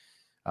don't.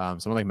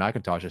 Someone like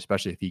McIntosh,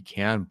 especially if he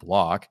can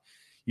block,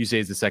 you say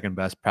he's the second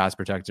best pass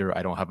protector.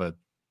 I don't have a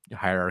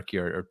hierarchy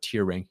or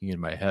tier ranking in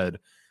my head,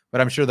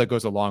 but I'm sure that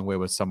goes a long way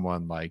with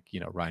someone like,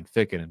 Ryan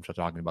Ficken and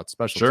talking about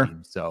special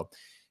teams. So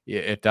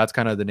if that's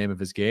kind of the name of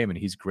his game, and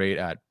he's great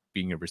at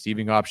being a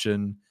receiving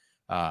option,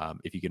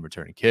 if he can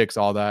return kicks,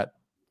 all that,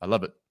 I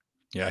love it.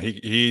 Yeah,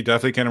 he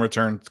definitely can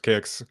return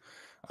kicks.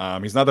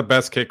 He's not the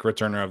best kick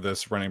returner of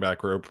this running back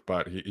group,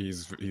 but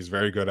he's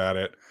very good at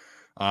it.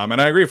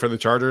 And I agree for the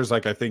Chargers.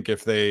 Like, I think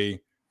if they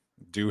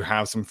do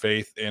have some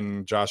faith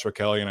in Joshua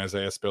Kelly and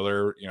Isaiah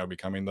Spiller,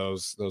 becoming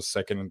those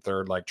second and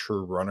third like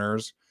true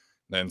runners,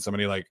 then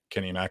somebody like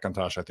Kenny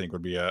McIntosh, I think,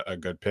 would be a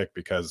good pick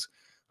because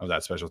of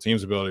that special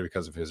teams ability,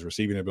 because of his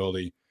receiving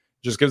ability.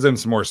 Just gives them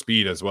some more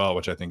speed as well,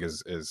 which I think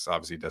is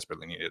obviously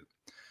desperately needed.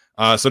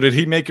 So did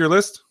he make your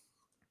list?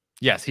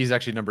 Yes, he's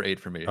actually number 8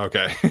 for me.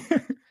 Okay.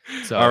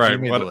 So all right, he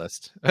made the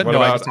list. I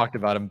just talked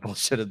about him,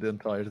 bullshitted the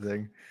entire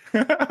thing.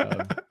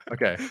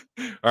 Okay.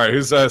 All right,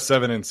 who's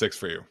 7 and 6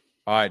 for you?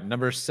 All right,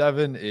 number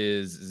 7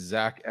 is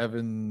Zach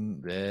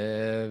Evans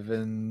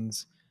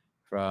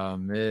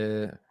from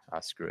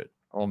screw it,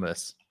 Ole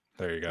Miss.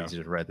 There you go. He's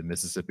just right the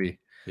Mississippi.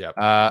 Yeah.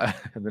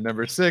 The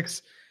number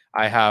 6,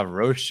 I have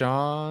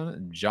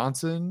Roschon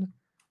Johnson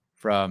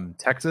from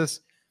Texas.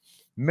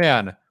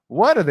 Man,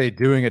 what are they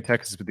doing at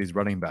Texas with these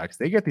running backs?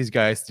 They get these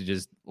guys to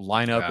just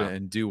line up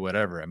and do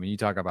whatever. I mean, you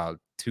talk about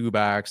 2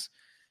 backs,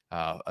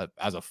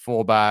 as a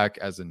fullback,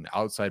 as an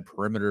outside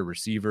perimeter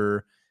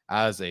receiver,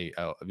 as a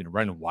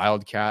running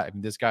wildcat. I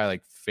mean, this guy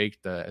like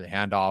faked the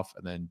handoff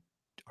and then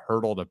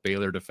hurdled a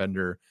Baylor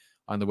defender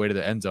on the way to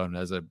the end zone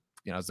as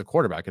the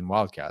quarterback in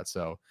Wildcat.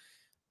 So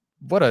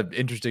what an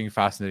interesting,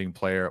 fascinating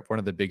player. One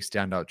of the big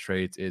standout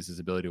traits is his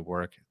ability to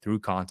work through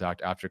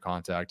contact, after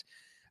contact.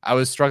 I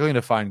was struggling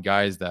to find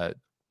guys that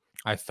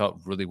I felt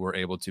really were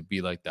able to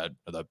be like that,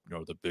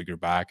 the bigger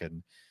back,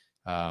 and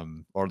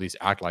or at least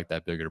act like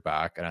that bigger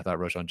back. And I thought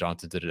Roschon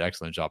Johnson did an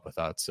excellent job with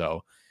that.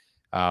 So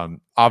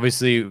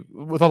obviously,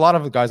 with a lot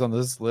of the guys on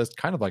this list,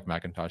 kind of like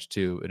McIntosh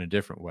too, in a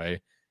different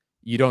way,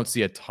 you don't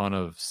see a ton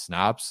of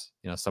snaps.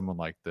 Someone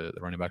like the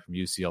running back from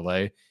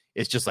UCLA,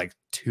 it's just like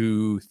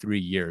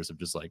 2-3 years of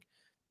just like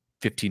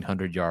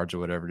 1,500 yards or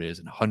whatever it is,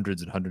 and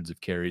hundreds of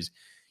carries.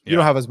 You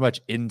don't have as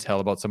much intel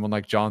about someone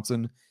like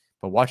Johnson,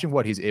 but watching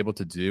what he's able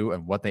to do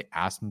and what they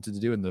asked him to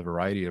do in the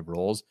variety of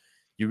roles,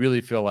 you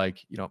really feel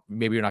like,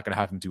 maybe you're not going to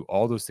have him do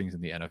all those things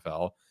in the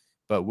NFL,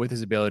 but with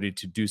his ability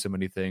to do so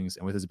many things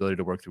and with his ability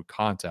to work through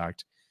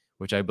contact,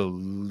 which I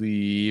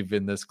believe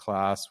in this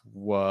class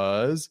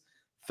was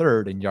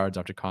third in yards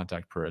after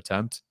contact per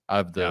attempt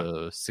of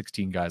the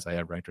 16 guys I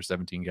have ranked, or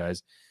 17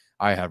 guys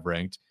I have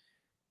ranked.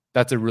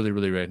 That's a really,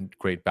 really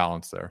great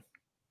balance there.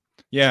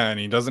 Yeah, and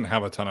he doesn't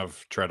have a ton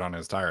of tread on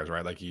his tires,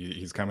 right? Like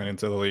he's coming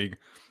into the league.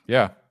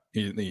 Yeah.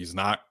 He's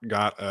not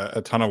got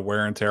a ton of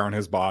wear and tear on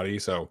his body.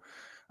 So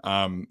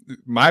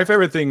my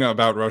favorite thing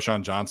about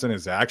Roschon Johnson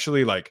is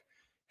actually like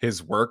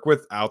his work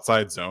with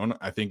outside zone,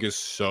 I think is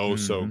so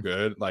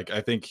good. Like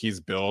I think he's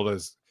built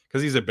as,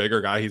 because he's a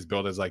bigger guy, he's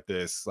built as like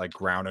this like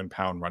ground and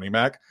pound running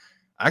back.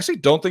 I actually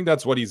don't think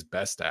that's what he's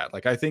best at.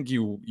 Like I think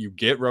you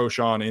get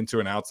Roschon into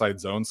an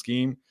outside zone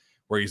scheme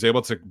where he's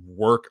able to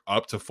work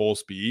up to full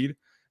speed.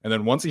 And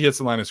then once he hits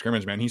the line of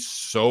scrimmage, man, he's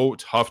so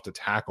tough to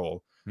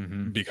tackle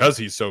because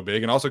he's so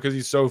big and also because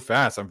he's so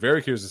fast. I'm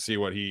very curious to see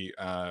what he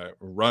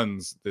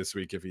runs this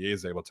week if he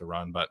is able to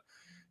run. But,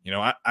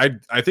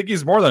 I think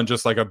he's more than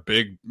just like a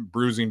big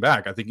bruising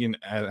back. I think he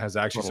has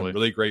actually some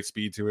really great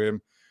speed to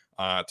him.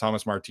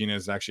 Thomas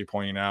Martinez actually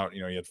pointing out, he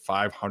had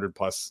 500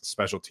 plus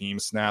special team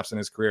snaps in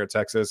his career at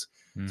Texas.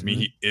 To me,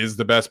 he is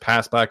the best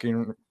pass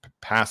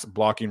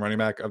blocking running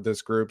back of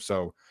this group.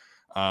 So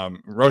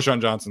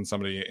Roschon Johnson,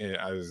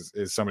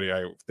 is somebody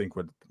I think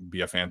would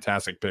be a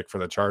fantastic pick for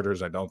the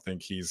Chargers. I don't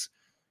think he's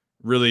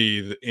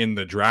really in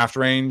the draft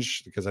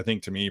range, because I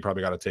think to me you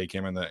probably got to take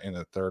him in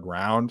the third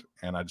round,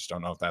 and I just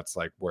don't know if that's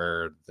like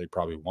where they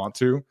probably want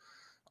to.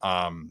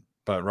 But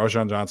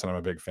Roschon Johnson, I'm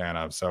a big fan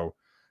of. So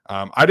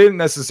I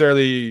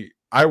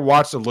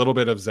watched a little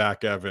bit of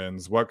Zach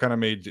Evans. What kind of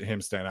made him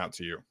stand out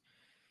to you?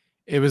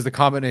 It was the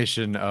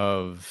combination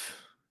of,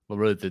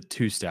 really the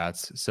two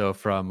stats. So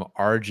from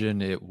Arjun,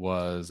 it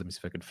was, let me see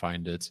if I could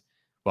find it.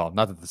 Well,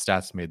 not that the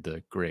stats made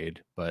the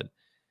grade, but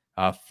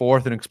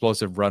fourth in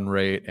explosive run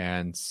rate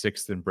and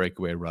sixth in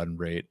breakaway run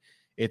rate.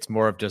 It's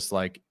more of just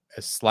like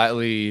a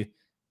slightly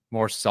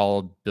more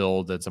solid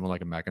build than someone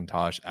like a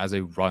McIntosh as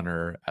a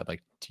runner at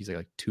he's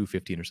like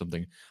 215 or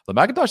something. The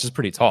McIntosh is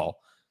pretty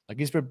tall. Like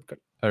he's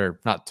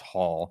not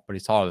tall, but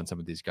he's taller than some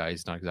of these guys.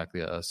 He's not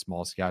exactly a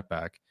small scat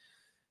back.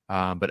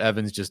 But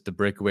Evans, just the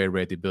breakaway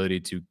rate, the ability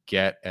to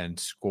get and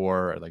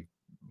score like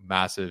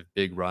massive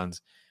big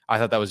runs. I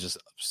thought that was just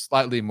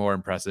slightly more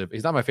impressive.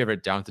 He's not my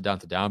favorite down to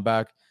down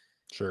back.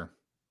 Sure.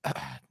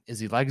 Is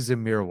he like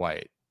Zamir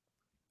White?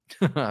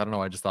 I don't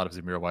know. I just thought of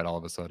Zamir White all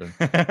of a sudden.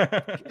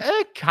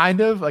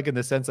 Kind of like in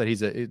the sense that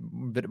he's a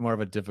bit more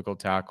of a difficult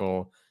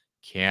tackle,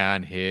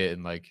 can hit,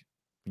 and like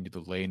the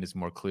lane is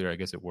more clear. I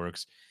guess it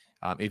works.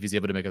 If he's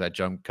able to make that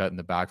jump cut in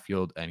the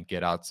backfield and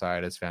get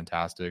outside, it's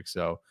fantastic.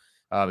 So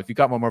if you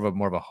got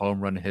more of a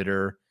home run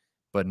hitter,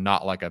 but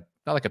not like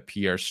a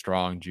Pierre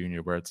Strong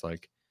Jr., where it's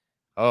like,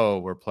 oh,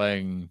 we're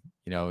playing,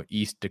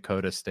 East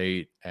Dakota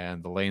State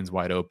and the lane's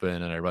wide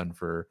open and I run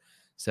for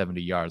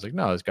 70 yards. Like,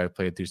 no, this guy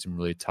played through some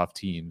really tough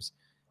teams.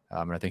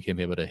 And I think him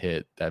able to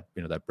hit that,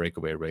 that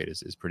breakaway rate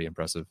is pretty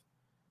impressive.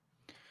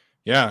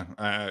 Yeah.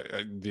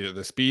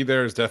 The speed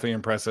there is definitely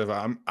impressive.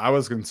 I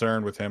was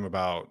concerned with him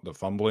about the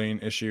fumbling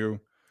issue.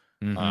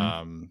 Him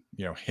and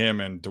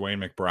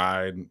Dwayne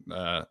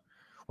McBride,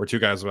 were two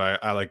guys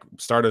where I like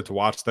started to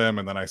watch them,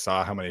 and then I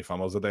saw how many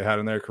fumbles that they had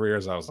in their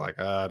careers. I was like,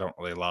 I don't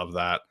really love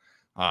that.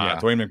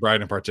 Dwayne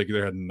McBride in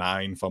particular had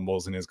 9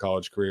 fumbles in his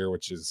college career,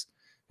 which is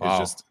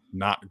just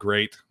not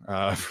great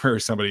for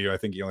somebody who I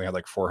think he only had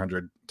like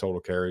 400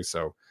 total carries.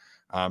 So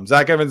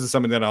Zach Evans is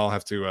something that I'll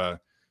have to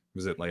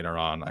visit later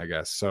on, I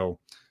guess. So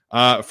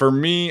for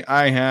me,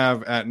 I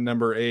have at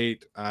number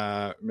 8,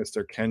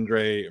 Mr.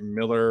 Kendre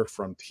Miller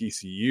from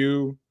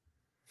TCU.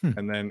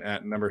 And then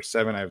at number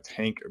 7, I have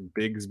Tank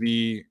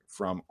Bigsby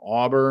from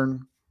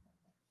Auburn.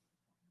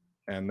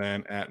 And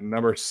then at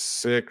number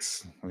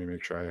 6, let me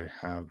make sure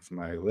I have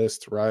my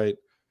list right.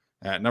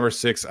 At number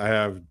 6, I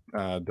have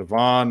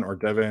Devon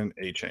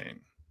Achane.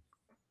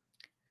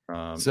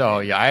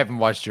 I haven't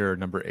watched your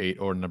number 8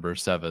 or number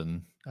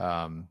 7.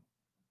 So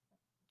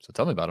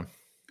tell me about him.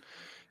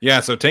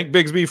 Yeah, so Tank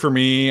Bigsby for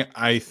me,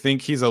 I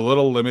think he's a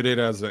little limited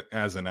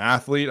as an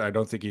athlete. I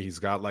don't think he's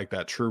got like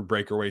that true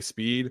breakaway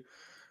speed.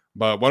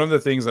 But one of the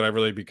things that I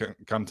really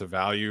come to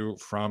value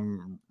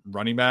from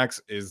running backs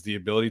is the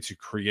ability to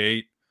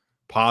create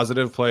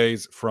positive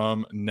plays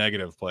from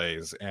negative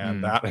plays.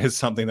 And that is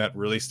something that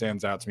really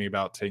stands out to me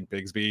about Tank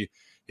Bigsby.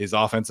 His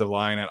offensive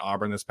line at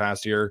Auburn this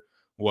past year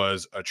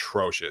was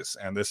atrocious.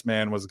 And this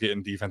man was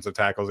getting defensive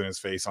tackles in his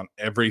face on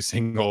every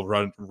single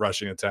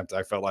rushing attempt,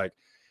 I felt like.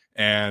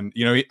 And,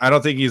 I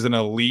don't think he's an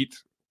elite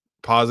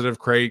positive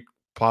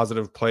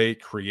play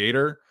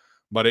creator,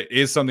 but it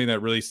is something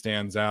that really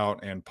stands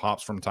out and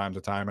pops from time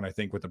to time. And I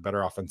think with a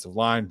better offensive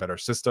line, better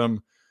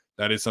system,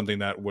 that is something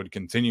that would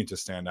continue to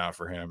stand out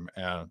for him.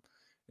 And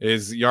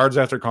his yards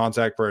after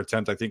contact per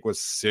attempt, I think, was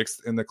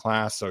 6th in the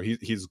class. So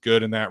he's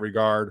good in that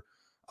regard.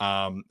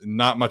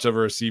 Not much of a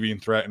receiving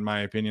threat in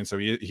my opinion. So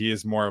he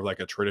is more of like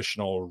a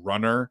traditional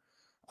runner.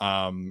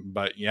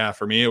 But yeah,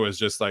 for me, it was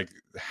just like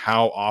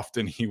how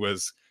often he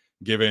was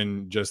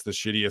given just the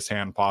shittiest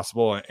hand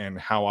possible and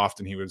how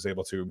often he was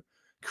able to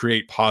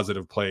create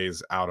positive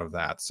plays out of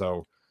that.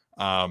 So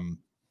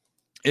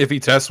if he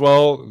tests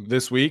well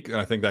this week,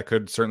 I think that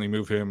could certainly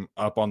move him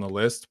up on the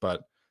list,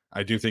 but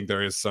I do think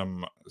there is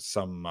some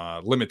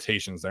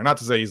limitations there. Not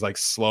to say he's like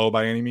slow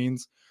by any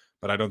means,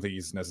 but I don't think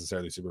he's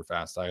necessarily super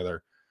fast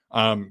either.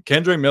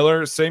 Kendre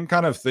Miller, same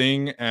kind of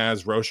thing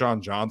as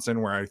Roschon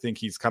Johnson, where I think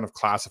he's kind of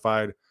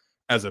classified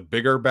as a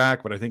bigger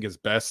back, but I think his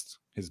best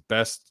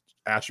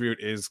attribute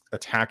is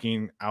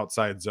attacking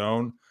outside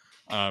zone.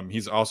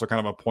 He's also kind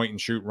of a point and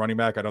shoot running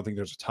back. I don't think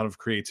there's a ton of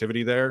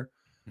creativity there.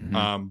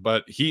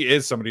 But he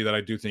is somebody that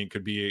I do think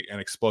could be an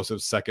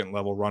explosive second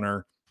level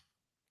runner.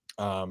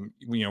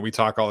 We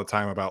talk all the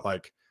time about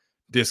like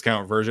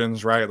discount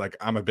versions, right? Like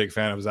I'm a big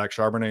fan of Zach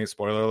Charbonnet.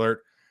 Spoiler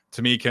alert.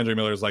 To me, Kendre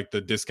Miller is like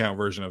the discount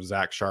version of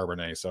Zach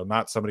Charbonnet. So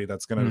not somebody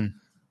that's going to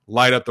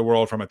light up the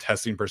world from a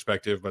testing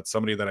perspective, but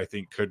somebody that I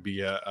think could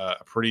be a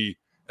pretty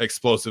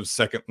explosive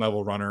second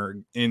level runner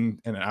in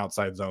an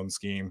outside zone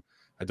scheme.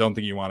 I don't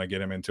think you want to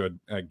get him into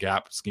a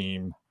gap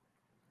scheme,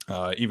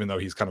 even though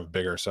he's kind of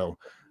bigger. So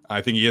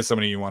I think he is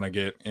somebody you want to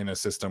get in a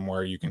system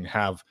where you can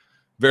have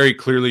very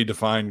clearly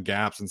defined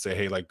gaps and say,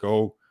 hey, like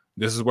go,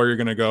 this is where you're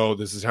going to go.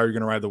 This is how you're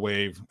going to ride the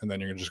wave. And then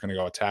you're just going to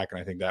go attack.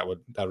 And I think that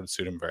would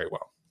suit him very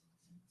well.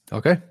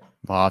 Okay.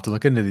 Well, I'll have to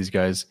look into these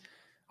guys.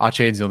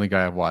 Achane's the only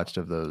guy I've watched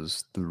of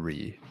those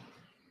three.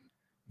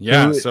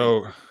 Yeah.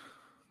 So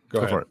go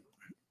ahead. For it.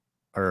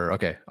 Or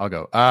okay, I'll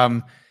go.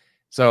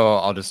 So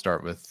I'll just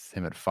start with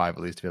him at 5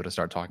 at least to be able to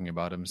start talking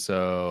about him.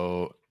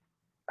 So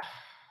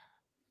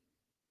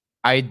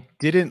I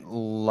didn't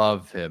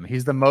love him.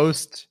 He's the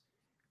most.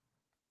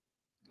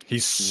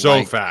 He's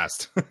so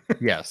fast.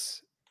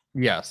 Yes.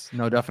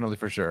 No, definitely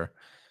for sure.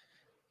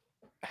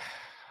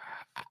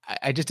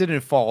 I just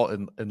didn't fall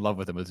in love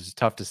with him. It's just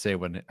tough to say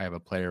when I have a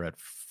player at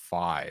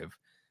 5.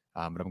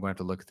 But I'm going to have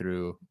to look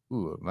through.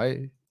 Ooh,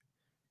 is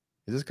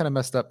this kind of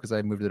messed up because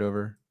I moved it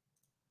over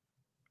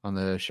on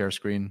the share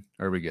screen?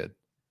 Or are we good?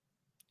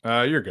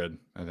 You're good.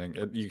 I think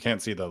you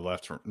can't see the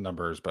left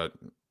numbers, but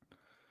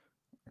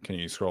can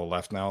you scroll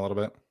left now a little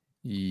bit?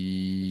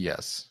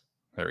 Yes.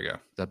 There we go.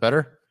 Is that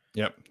better?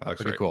 Yep. That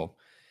looks pretty cool.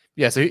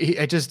 Yeah. So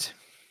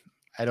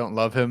I don't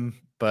love him,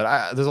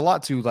 but there's a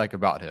lot to like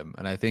about him.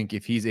 And I think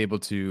if he's able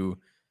to,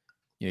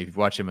 if you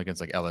watch him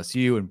against like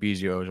LSU and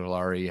BJ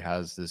Ojolari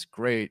has this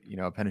great,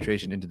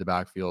 penetration into the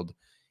backfield,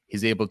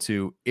 he's able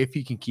to, if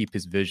he can keep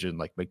his vision,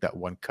 like make that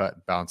one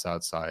cut, bounce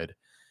outside.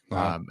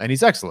 And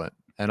he's excellent.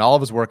 And all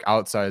of his work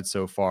outside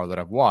so far that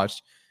I've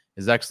watched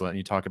is excellent. And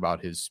you talk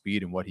about his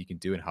speed and what he can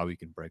do and how he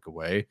can break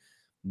away.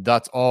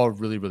 That's all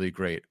really, really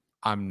great.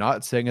 I'm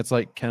not saying it's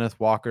like Kenneth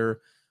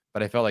Walker,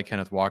 but I felt like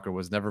Kenneth Walker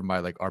was never my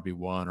like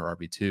RB1 or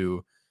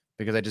RB2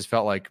 because I just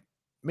felt like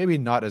maybe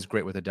not as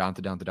great with the down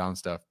to down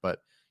stuff,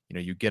 but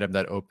you get him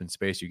that open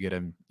space, you get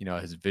him,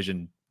 his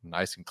vision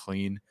nice and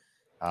clean.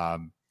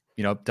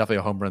 Definitely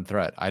a home run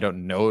threat. I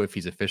don't know if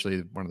he's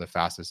officially one of the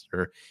fastest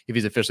or if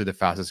he's officially the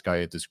fastest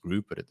guy at this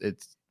group, but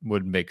it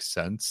would make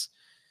sense.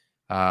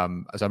 So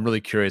I'm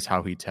really curious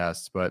how he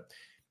tests, but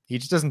he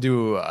just doesn't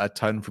do a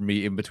ton for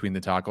me in between the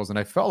tackles. And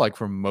I felt like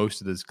for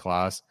most of this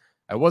class,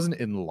 I wasn't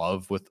in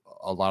love with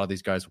a lot of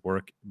these guys'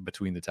 work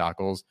between the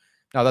tackles.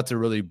 Now that's a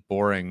really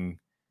boring,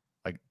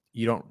 like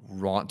you don't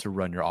want to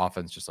run your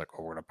offense just like,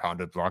 oh, we're going to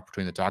pound a block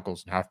between the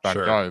tackles and halfback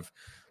dive.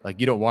 Like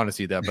you don't want to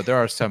see that, but there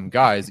are some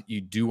guys that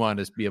you do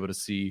want to be able to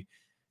see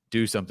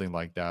do something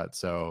like that.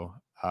 So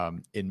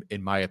in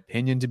my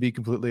opinion, to be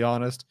completely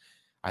honest,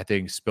 I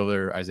think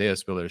Isaiah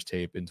Spiller's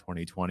tape in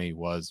 2020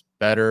 was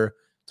better.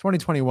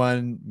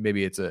 2021,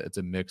 maybe it's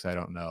a mix. I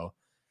don't know.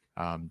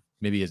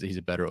 Maybe he's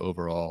a better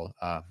overall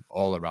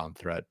all around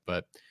threat,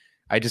 but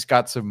I just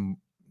got some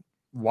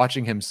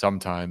watching him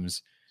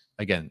sometimes.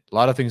 Again, a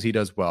lot of things he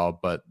does well,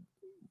 but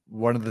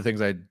one of the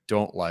things I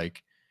don't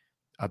like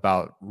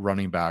about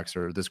running backs,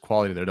 or this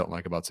quality that I don't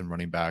like about some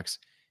running backs,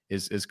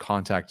 is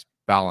contact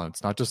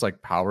balance. Not just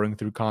like powering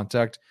through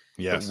contact,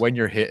 but when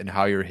you're hit and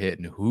how you're hit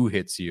and who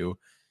hits you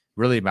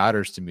really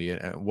matters to me.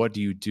 And what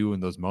do you do in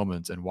those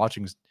moments? And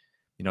watching,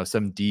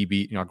 some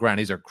DB, granted,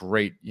 these are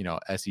great,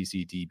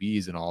 SEC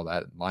DBs and all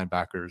that, and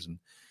linebackers,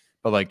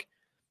 but like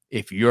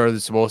if you're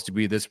supposed to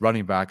be this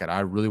running back and I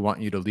really want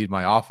you to lead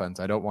my offense,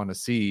 I don't want to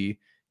see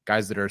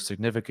guys that are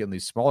significantly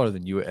smaller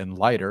than you and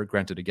lighter.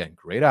 Granted, again,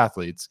 great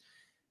athletes,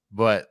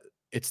 but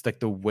it's like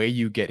the way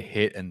you get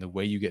hit and the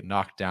way you get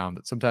knocked down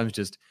that sometimes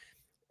just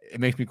it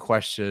makes me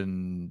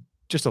question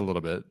just a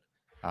little bit.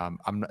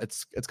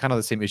 It's kind of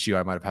the same issue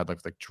I might have had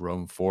like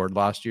Jerome Ford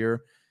last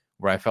year,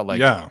 where I felt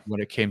like when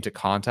it came to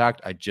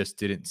contact, I just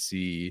didn't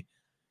see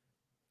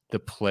the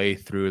play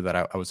through that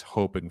I was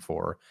hoping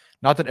for.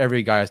 Not that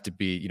every guy has to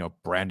be,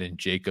 Brandon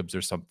Jacobs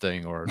or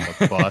something or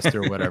a bust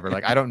or whatever.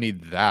 Like I don't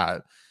need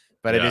that,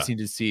 but I just need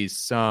to see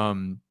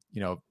some,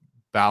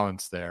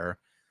 balance there,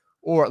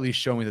 or at least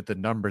show me that the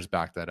numbers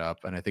back that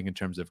up. And I think in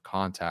terms of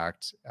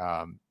contact,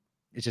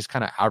 it's just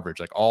kind of average.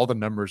 Like all the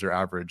numbers are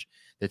average.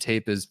 The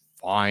tape is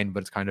fine,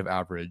 but it's kind of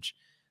average.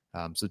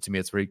 So to me,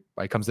 it's where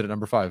he comes in at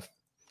number 5.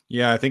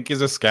 Yeah, I think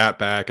he's a scat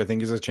back. I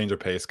think he's a change of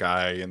pace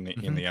guy in the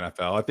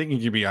NFL. I think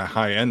he could be a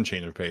high end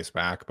change of pace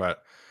back,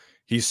 but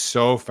he's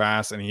so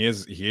fast and he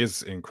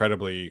is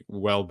incredibly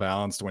well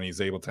balanced when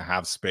he's able to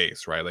have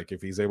space, right? Like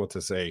if he's able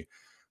to say,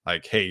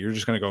 like, hey, you're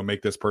just going to go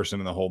make this person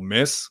in the hole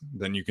miss,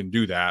 then you can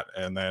do that.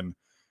 And then,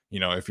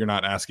 if you're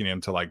not asking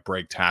him to like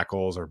break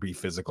tackles or be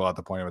physical at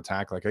the point of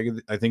attack, like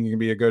I think he can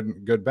be a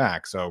good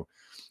back. So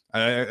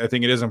I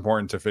think it is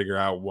important to figure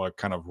out what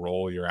kind of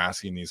role you're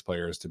asking these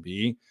players to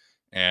be.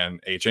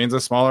 And Achane's a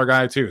smaller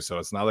guy too, so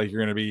it's not like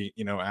you're going to be,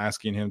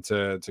 asking him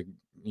to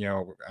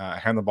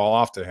hand the ball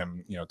off to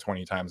him,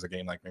 20 times a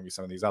game like maybe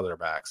some of these other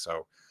backs.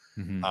 So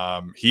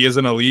he is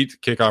an elite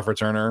kickoff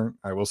returner.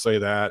 I will say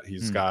that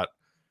he's got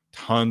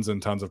tons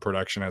and tons of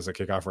production as a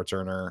kickoff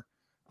returner.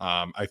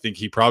 I think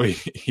he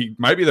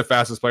might be the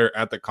fastest player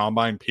at the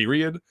combine.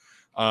 Period.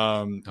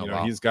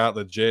 Wow. He's got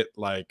legit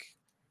like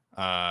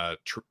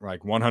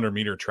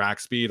 100-meter track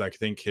speed. I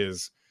think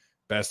his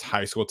best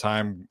high school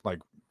time, like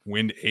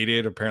wind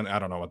aided, apparently I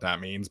don't know what that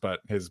means,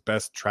 but his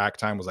best track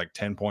time was like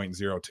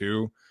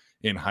 10.02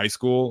 in high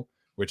school,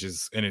 which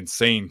is an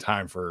insane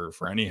time for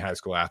any high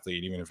school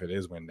athlete, even if it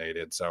is wind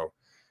aided. So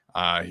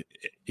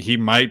he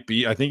might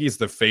be, I think he's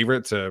the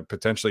favorite to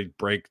potentially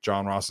break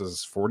John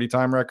Ross's 40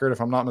 time record,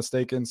 if I'm not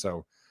mistaken.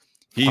 So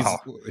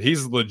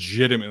he's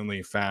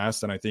legitimately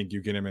fast, and I think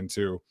you get him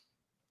into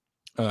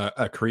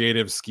a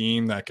creative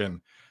scheme that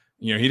can,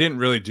 he didn't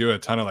really do a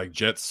ton of like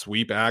jet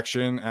sweep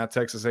action at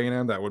Texas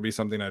A&M. That would be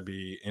something I'd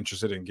be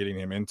interested in getting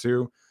him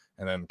into.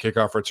 And then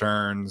kickoff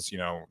returns,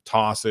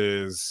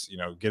 tosses,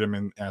 get him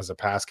in as a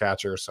pass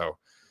catcher. So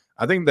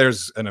I think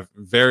there's a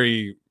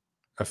very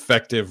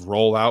effective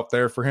role out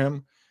there for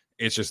him.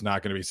 It's just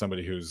not going to be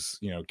somebody who's,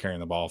 carrying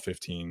the ball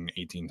 15,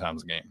 18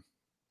 times a game.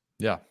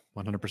 Yeah,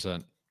 100%.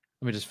 Let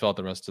me just fill out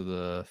the rest of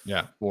the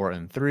 4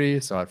 and 3.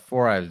 So at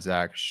 4, I have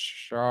Zach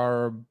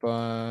Charbonnet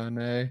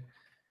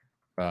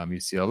from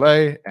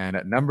UCLA. And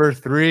at number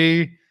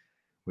 3,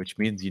 which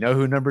means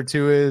who number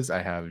 2 is,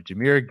 I have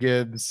Jahmyr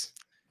Gibbs.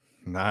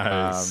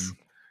 Nice.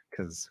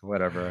 Because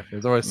whatever.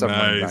 There's always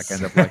someone that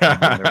can end up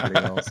liking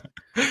everybody else.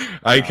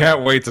 I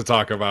can't wait to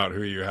talk about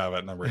who you have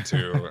at number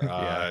 2.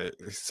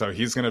 So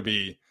he's going to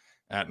be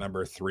at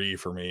number 3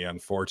 for me.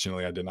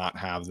 Unfortunately, I did not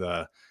have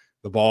the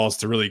balls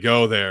to really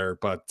go there,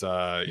 but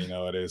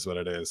it is what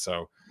it is.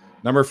 So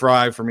number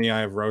 5 for me,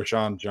 I have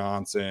Roschon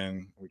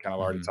Johnson. We kind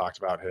of already talked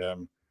about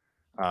him.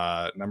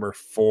 Number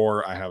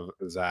 4, I have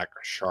Zach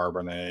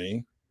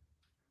Charbonnet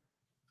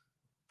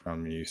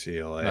from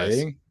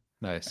UCLA.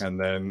 Nice. And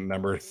then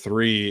number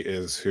 3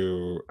 is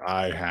who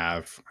I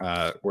have,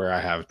 where I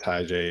have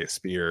Tyjae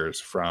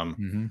Spears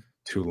from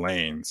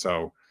Tulane.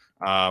 So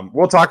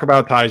we'll talk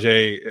about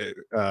Tyjae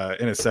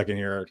in a second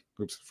here.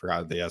 Oops,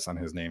 forgot the S on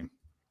his name.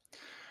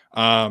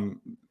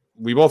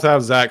 We both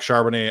have Zach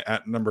Charbonnet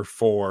at number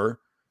 4.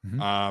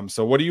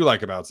 So what do you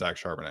like about Zach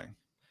Charbonnet?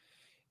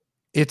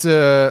 It's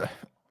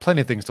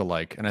plenty of things to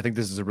like, and I think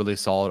this is a really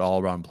solid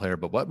all-around player.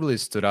 But what really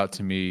stood out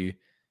to me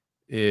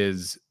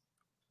is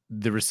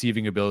the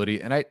receiving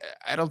ability, and I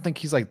don't think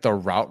he's like the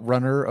route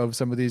runner of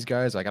some of these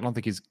guys. Like I don't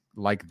think he's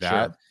like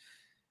that. Sure.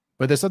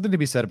 But there's something to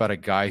be said about a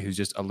guy who's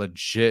just a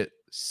legit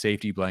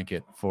safety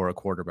blanket for a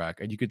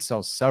quarterback, and you could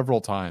tell several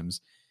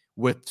times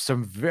with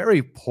some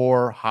very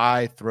poor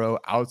high throw,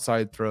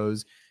 outside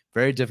throws,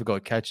 very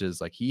difficult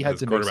catches. Like he had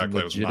to make some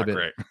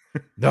legitimate.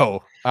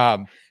 No,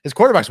 his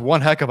quarterback's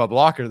one heck of a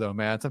blocker, though,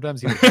 man.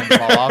 Sometimes he would turn the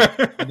ball off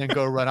and then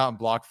go run out and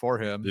block for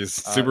him. He's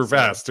super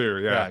fast too.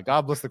 Yeah.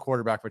 God bless the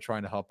quarterback for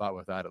trying to help out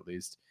with that at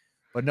least.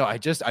 But no, I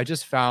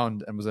just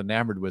found and was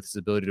enamored with his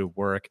ability to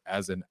work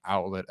as an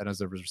outlet and as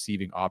a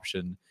receiving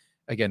option.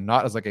 Again,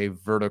 not as like a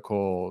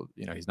vertical.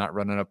 He's not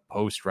running a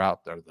post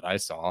route there that I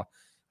saw.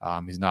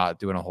 He's not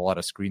doing a whole lot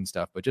of screen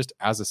stuff, but just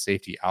as a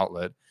safety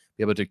outlet,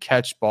 be able to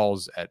catch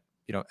balls at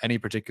any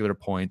particular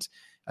point,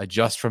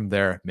 adjust from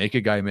there, make a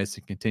guy miss,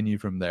 and continue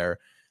from there.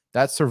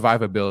 That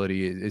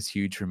survivability is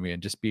huge for me,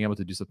 and just being able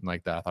to do something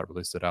like that, I thought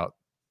really stood out.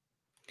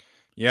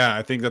 Yeah,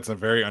 I think that's a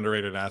very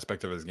underrated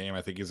aspect of his game.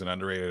 I think he's an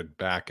underrated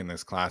back in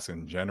this class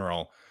in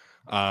general.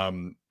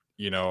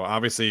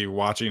 Obviously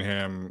watching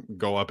him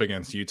go up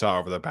against Utah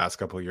over the past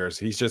couple of years,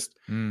 he's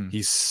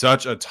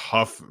such a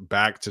tough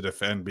back to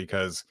defend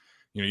because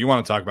you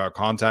want to talk about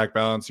contact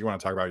balance, you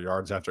want to talk about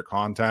yards after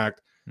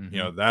contact.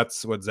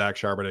 That's what Zach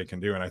Charbonnet can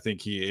do. And I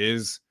think he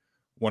is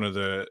one of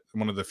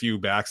the few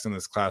backs in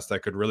this class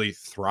that could really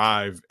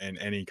thrive in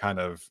any kind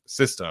of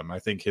system. I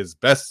think his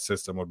best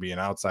system would be an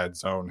outside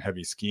zone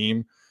heavy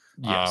scheme.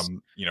 Yes.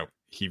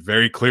 He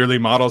very clearly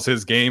models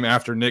his game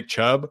after Nick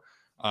Chubb.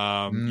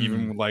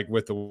 Even like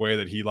with the way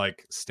that he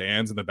like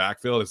stands in the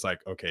backfield, it's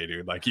like, okay,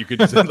 dude, like you could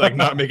just like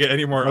not make it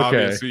any more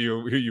obvious who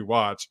you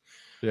watch.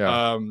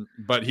 Yeah.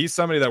 But he's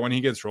somebody that when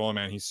he gets rolling,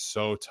 man, he's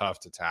so tough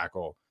to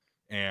tackle.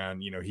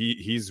 And,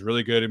 he's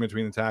really good in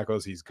between the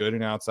tackles. He's good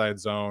in outside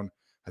zone.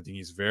 I think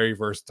he's very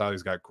versatile.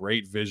 He's got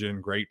great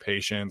vision, great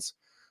patience.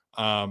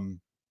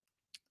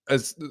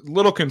 as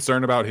little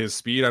concerned about his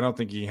speed. I don't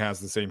think he has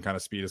the same kind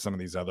of speed as some of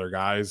these other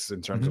guys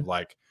in terms of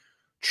like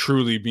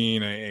truly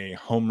being a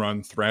home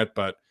run threat.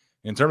 But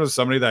in terms of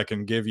somebody that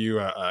can give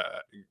you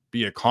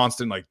be a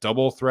constant like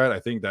double threat, I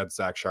think that's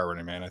Zach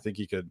Charbonnet, man. I think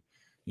he could,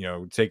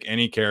 take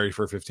any carry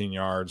for 15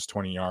 yards,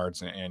 20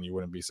 yards, and you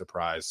wouldn't be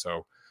surprised.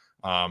 So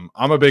I'm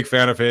a big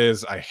fan of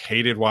his. I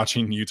hated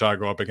watching Utah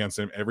go up against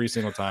him every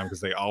single time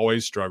because they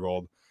always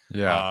struggled.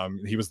 Yeah.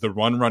 He was the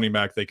one running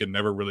back they could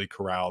never really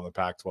corral in the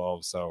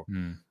Pac-12. So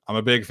I'm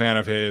a big fan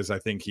of his. I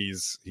think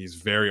he's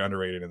very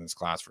underrated in this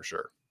class for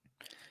sure.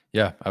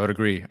 Yeah, I would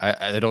agree.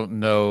 I don't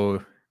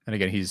know. And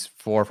again, he's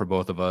 4 for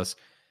both of us.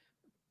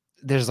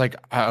 There's I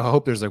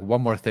hope there's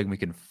one more thing we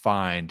can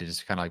find to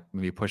just kind of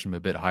maybe push him a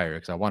bit higher,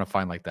 because I want to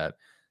find that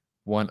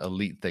one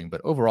elite thing.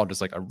 But overall,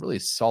 just a really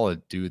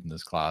solid dude in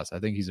this class. I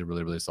think he's a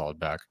really, really solid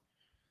back.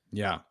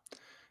 Yeah,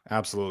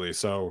 absolutely.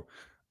 So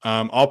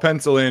I'll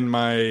pencil in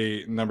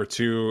my number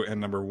 2 and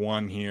number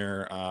 1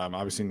 here.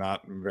 Obviously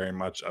not very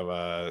much of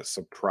a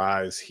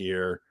surprise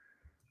here.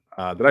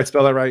 Did I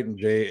spell that right?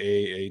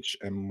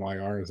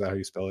 Jahmyr. Is that how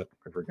you spell it?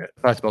 I forget.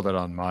 I spelled it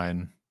on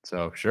mine.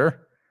 So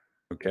sure.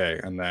 Okay.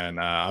 And then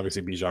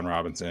obviously Bijan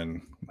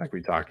Robinson, like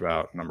we talked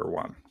about, number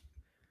 1.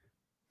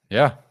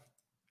 Yeah.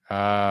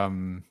 I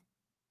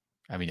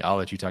mean, I'll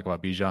let you talk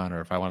about Bijan,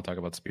 or if I want to talk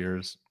about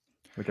Spears,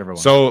 whichever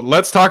one. So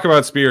let's talk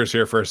about Spears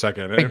here for a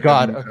second. Thank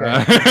God.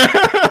 Okay.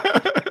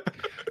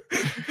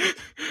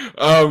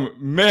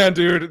 Man,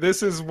 dude,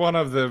 this is one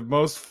of the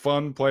most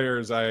fun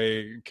players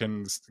I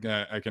can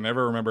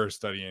ever remember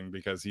studying,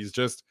 because he's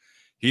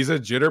a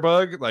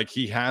jitterbug. Like,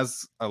 he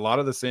has a lot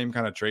of the same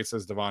kind of traits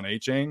as Devon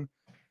Achane,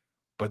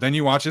 but then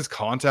you watch his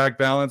contact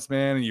balance,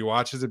 man, and you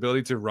watch his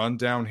ability to run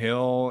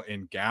downhill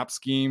in gap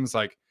schemes.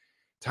 Like,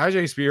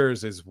 Tyjae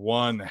Spears is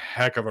one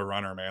heck of a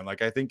runner, man.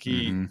 Like, I think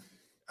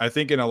I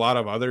think in a lot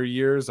of other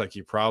years, like,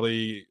 he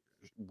probably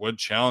would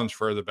challenge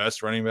for the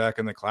best running back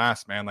in the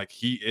class, man. Like,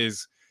 he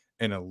is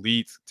an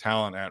elite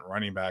talent at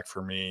running back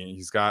for me.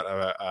 He's got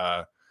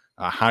a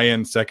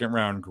high-end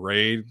second-round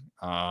grade.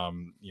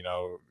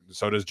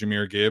 So does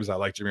Jahmyr Gibbs. I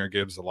like Jahmyr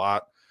Gibbs a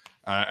lot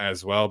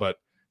as well. But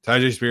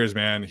Tyjae Spears,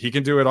 man, he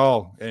can do it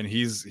all, and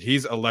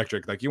he's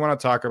electric. Like, you want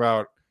to talk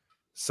about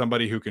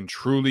somebody who can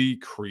truly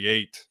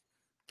create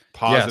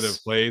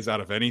positive plays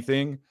out of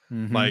anything.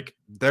 Like,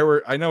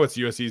 I know it's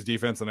USC's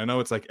defense, and I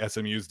know it's like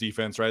SMU's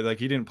defense, right? Like,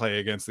 he didn't play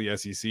against the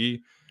SEC.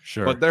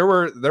 Sure. But there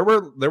was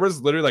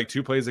literally like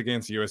 2 plays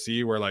against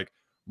USC where like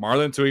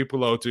Marlon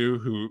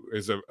Tuipulotu, who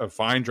is a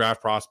fine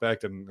draft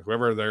prospect, and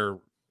whoever they're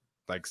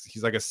like,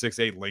 he's like a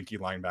 6'8" lanky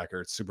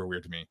linebacker. It's super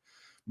weird to me.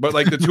 But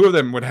like the 2 of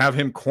them would have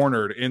him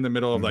cornered in the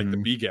middle of like the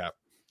B gap.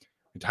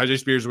 And Tyjae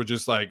Spears would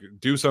just like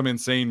do some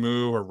insane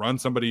move or run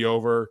somebody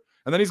over,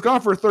 and then he's gone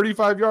for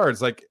 35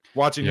 yards. Like,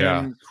 watching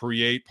him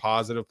create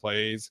positive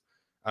plays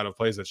out of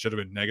plays that should have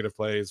been negative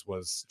plays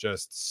was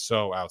just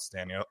so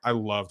outstanding. I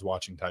loved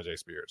watching Tyjae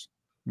Spears.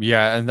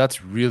 Yeah, and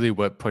that's really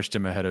what pushed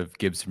him ahead of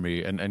Gibbs for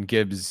me. And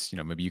Gibbs,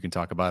 maybe you can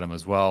talk about him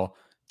as well.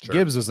 Sure.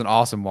 Gibbs was an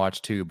awesome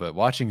watch too, but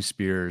watching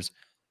Spears,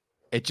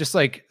 it just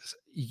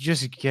you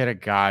just get a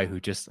guy who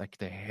just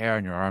the hair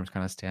on your arms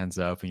kind of stands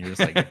up, and you're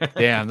just like,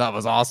 damn, that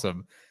was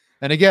awesome.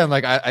 And again,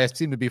 I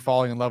seem to be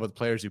falling in love with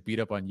players who beat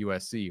up on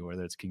USC,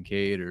 whether it's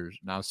Kincaid or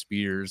now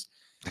Spears.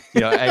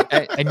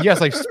 And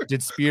yes,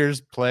 did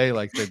Spears play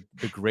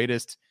the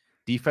greatest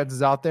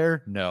defenses out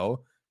there?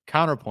 No.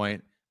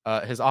 Counterpoint.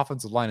 His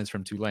offensive line is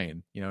from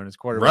Tulane, and his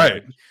quarterback.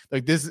 Right.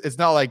 Like this, it's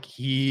not like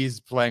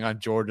he's playing on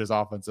Georgia's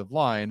offensive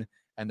line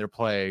and they're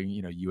playing,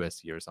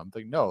 USC or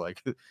something. No,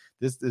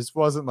 this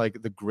wasn't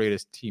the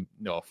greatest team.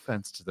 No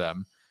offense to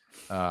them,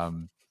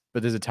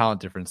 but there's a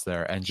talent difference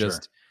there, and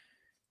just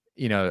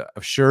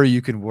sure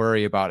you can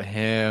worry about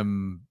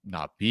him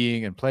not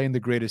being and playing the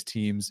greatest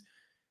teams,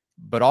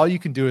 but all you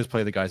can do is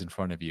play the guys in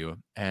front of you.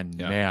 And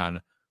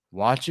man,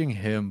 watching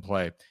him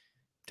play,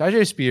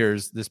 Tyjae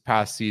Spears this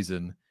past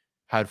season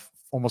had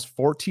almost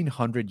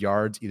 1,400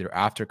 yards either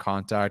after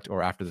contact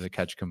or after the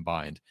catch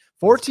combined.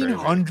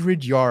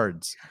 1,400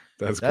 yards.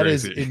 That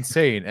is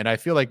insane. And I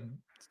feel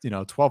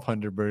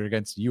 1,200 were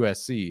against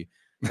USC.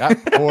 That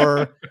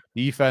poor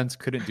defense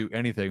couldn't do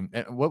anything.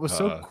 And what was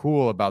so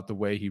cool about the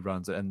way he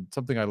runs it, and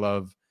something I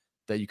love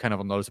that you kind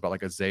of notice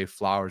about Zay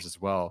Flowers as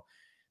well,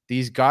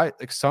 these guys,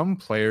 some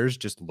players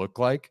just look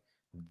like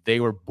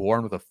they were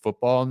born with a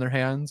football in their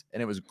hands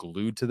and it was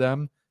glued to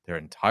them their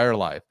entire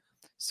life.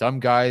 Some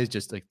guys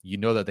just that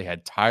they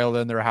had tile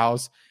in their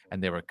house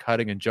and they were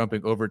cutting and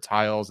jumping over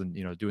tiles and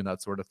doing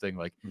that sort of thing.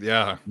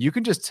 You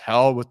can just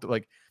tell with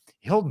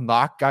he'll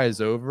knock guys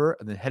over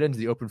and then head into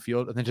the open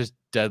field and then just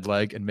dead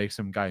leg and make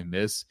some guy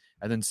miss,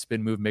 and then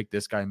spin move, make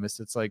this guy miss.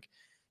 It's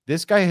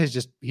this guy he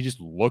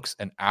just looks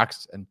and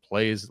acts and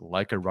plays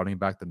like a running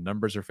back. The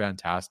numbers are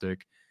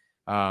fantastic.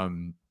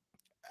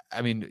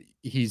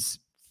 He's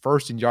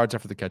first in yards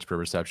after the catch per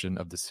reception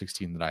of the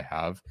 16 that I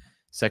have,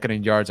 second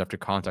in yards after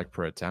contact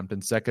per attempt,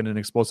 and second in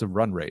explosive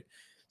run rate.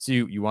 So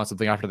you want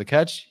something after the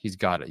catch, he's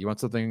got it. You want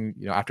something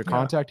after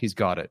contact, he's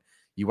got it.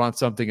 You want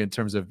something in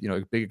terms of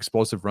big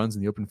explosive runs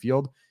in the open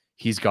field,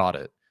 he's got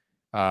it.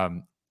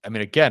 I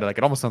mean, again, like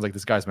it almost sounds like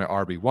this guy's my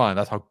RB1.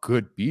 That's how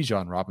good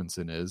Bijan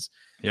Robinson is.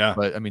 Yeah.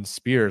 But I mean,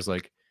 Spears,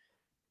 like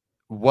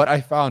what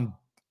I found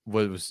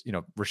was,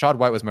 Rachaad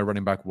White was my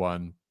running back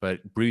 1,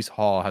 but Breece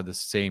Hall had the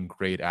same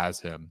grade as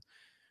him.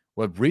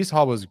 What Breece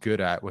Hall was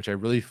good at, which I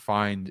really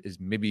find is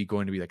maybe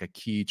going to be like a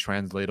key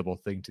translatable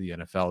thing to the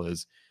NFL,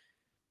 is,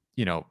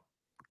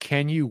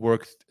 can you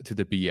work through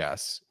the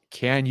BS?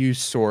 Can you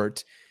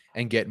sort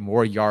and get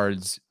more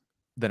yards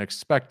than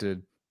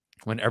expected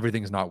when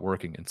everything's not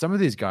working? And some of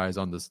these guys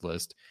on this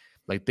list,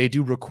 like they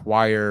do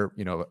require,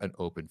 an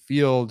open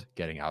field,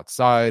 getting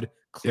outside,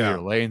 clear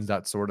lanes,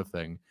 that sort of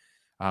thing.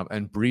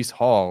 And Breece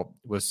Hall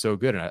was so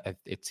good. And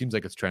it seems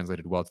like it's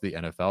translated well to the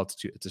NFL.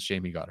 It's a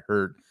shame he got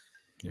hurt.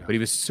 Yeah. But he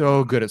was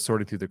so good at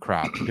sorting through the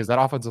crap because that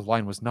offensive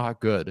line was not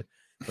good.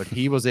 But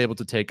he was able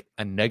to take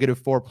a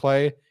 -4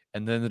 play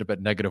and then ended up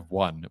at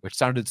 -1, which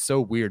sounded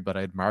so weird, but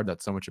I admired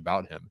that so much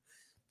about him.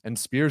 And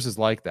Spears is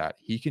like that.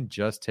 He can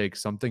just take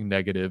something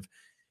negative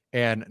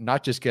and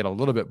not just get a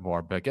little bit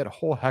more, but get a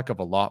whole heck of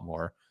a lot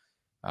more.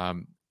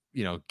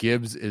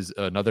 Gibbs is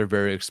another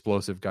very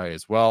explosive guy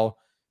as well.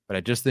 But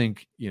I just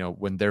think,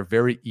 when they're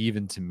very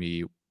even to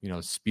me,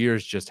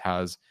 Spears just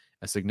has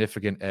a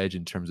significant edge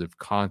in terms of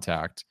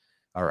contact,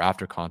 or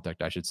after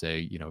contact, I should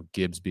say.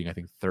 Gibbs being, I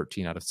think,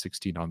 13 out of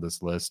 16 on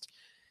this list.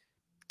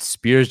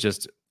 Spears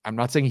just, I'm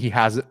not saying he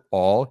has it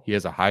all. He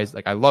has a high,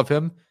 I love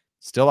him,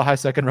 still a high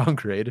second round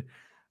grade.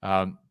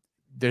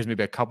 There's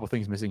maybe a couple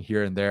things missing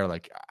here and there.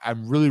 Like,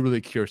 I'm really, really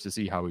curious to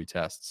see how he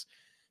tests,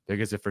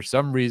 because if for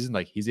some reason,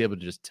 he's able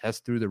to just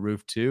test through the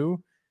roof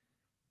too,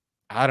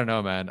 I don't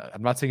know, man.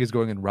 I'm not saying he's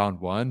going in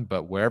round 1,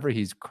 but wherever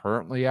he's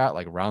currently at,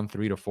 like round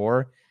 3 to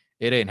 4,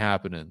 it ain't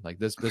happening. Like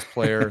this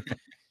player,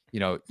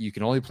 you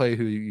can only play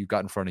who you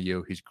got in front of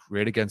you. He's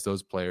great against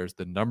those players.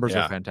 The numbers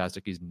are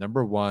fantastic. He's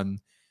number 1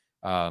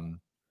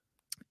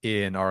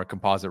 in our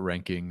composite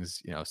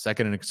rankings,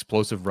 second in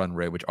explosive run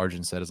rate, which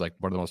Arjun said is like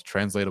one of the most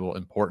translatable,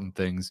 important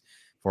things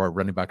for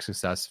running back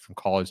success from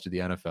college to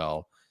the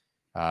NFL.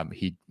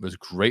 He was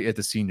great at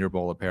the Senior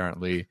Bowl,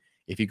 apparently.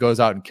 If he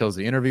goes out and kills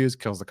the interviews,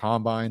 kills the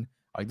combine,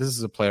 like this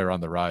is a player on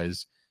the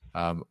rise.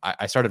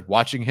 I started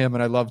watching him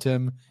and I loved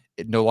him.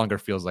 It no longer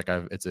feels like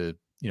it's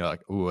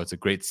a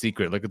great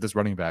secret. Look at this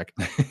running back.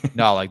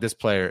 No, like this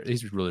player,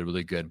 he's really,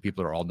 really good.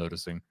 People are all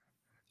noticing.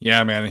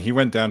 Yeah, man. He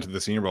went down to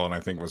the Senior Bowl and I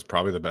think was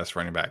probably the best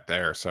running back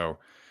there. So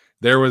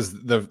there was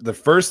the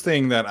first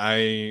thing that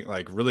I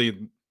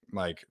really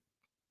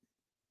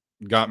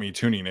got me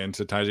tuning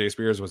into Tyjae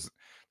Spears was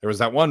there was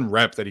that one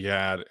rep that he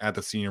had at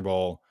the Senior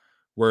Bowl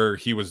where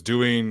he was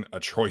doing a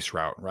choice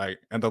route, right?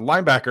 And the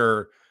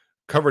linebacker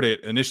covered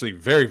it initially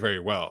very, very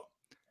well.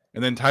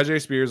 And then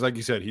Tyjae Spears, like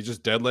you said, he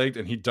just dead-legged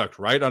and he ducked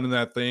right under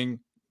that thing,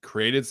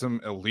 created some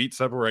elite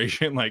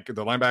separation. Like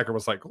the linebacker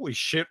was like, holy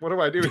shit, what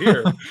do I do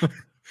here?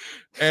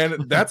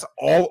 And that's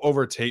all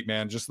over tape,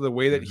 man. Just the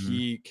way that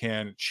he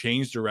can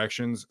change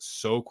directions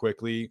so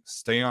quickly,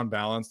 stay on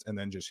balance, and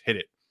then just hit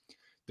it.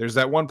 There's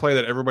that one play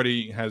that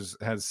everybody has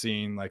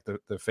seen, like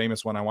the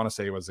famous one I want to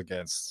say was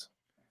against,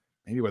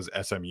 maybe it was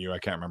SMU. I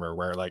can't remember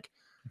where, like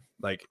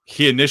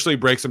he initially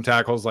breaks some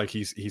tackles, like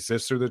he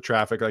sifts through the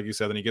traffic, like you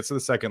said, then he gets to the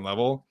second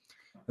level,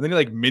 and then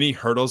he mini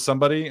hurdles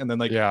somebody, and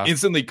then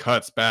instantly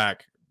cuts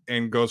back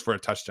and goes for a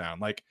touchdown.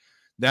 Like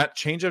that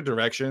change of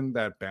direction,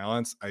 that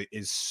balance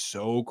is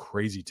so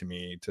crazy to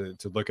me to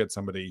look at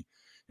somebody,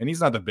 and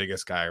he's not the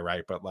biggest guy,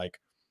 right? But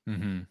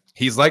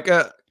he's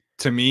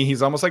to me,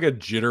 he's almost like a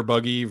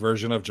jitterbuggy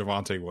version of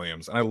Javonte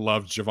Williams. And I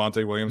love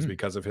Javonte Williams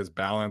because of his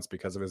balance,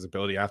 because of his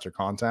ability after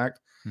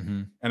contact.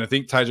 And I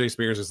think Tyjae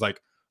Spears is like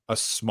a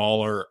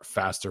smaller,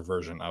 faster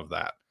version of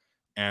that.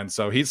 And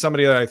so he's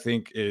somebody that I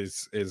think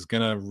is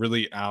going to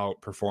really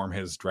outperform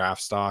his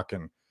draft stock.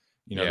 And,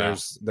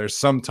 there's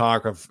some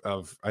talk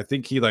of I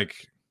think he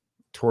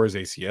tore his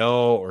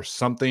ACL or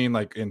something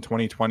in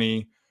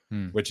 2020,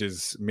 which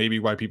is maybe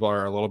why people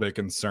are a little bit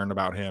concerned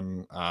about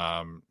him.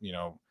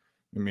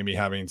 Maybe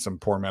having some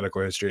poor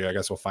medical history. I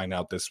guess we'll find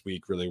out this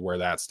week really where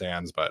that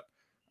stands. But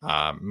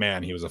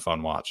man, he was a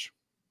fun watch.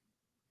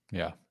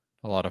 Yeah,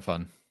 a lot of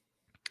fun.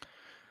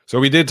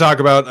 So we did talk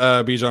about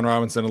Bijan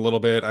Robinson a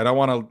little bit. I don't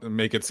want to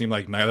make it seem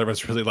like neither of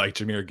us really like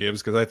Jahmyr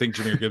Gibbs, because I think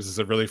Jahmyr Gibbs is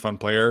a really fun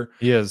player.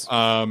 He is.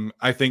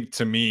 I think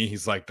to me,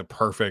 he's like the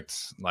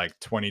perfect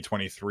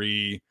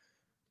 2023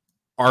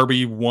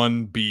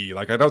 RB1B.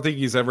 I don't think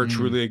he's ever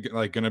truly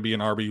going to be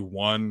an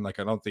RB1.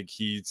 I don't think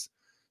he's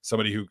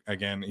somebody who,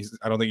 again,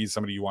 I don't think he's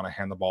somebody you want to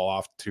hand the ball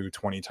off to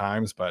 20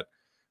 times, but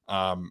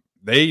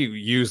they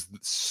used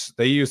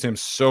him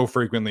so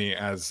frequently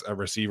as a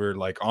receiver,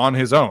 on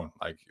his own,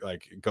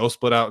 go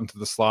split out into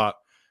the slot,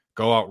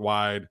 go out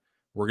wide.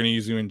 We're going to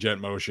use you in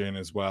jet motion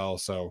as well.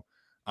 So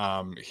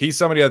he's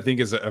somebody I think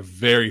is a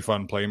very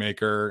fun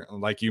playmaker.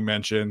 Like you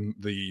mentioned,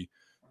 the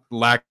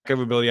lack of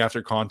ability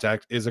after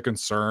contact is a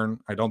concern.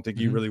 I don't think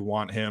you really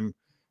want him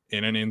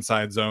in an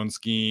inside zone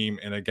scheme,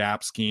 in a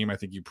gap scheme. I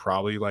think you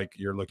probably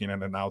you're looking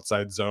at an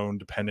outside zone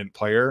dependent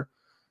player.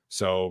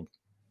 So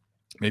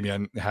maybe I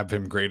have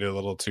him graded a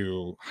little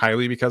too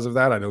highly because of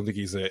that. I don't think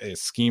he's a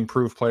scheme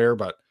proof player,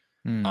 but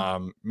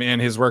Man,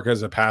 his work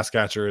as a pass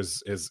catcher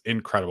is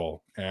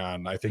incredible.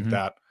 And I think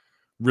that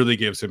really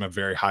gives him a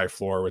very high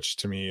floor, which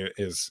to me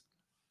is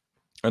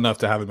enough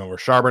to have him over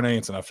Charbonnet.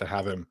 It's enough to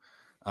have him.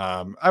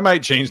 I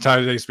might change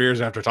Tyjae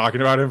Spears after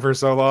talking about him for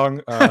so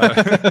long.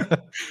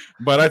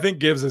 But I think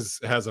Gibbs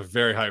has a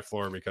very high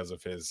floor because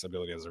of his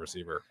ability as a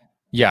receiver.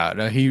 Yeah,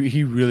 no,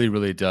 he really,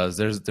 really does.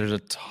 There's a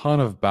ton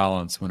of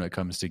balance when it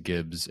comes to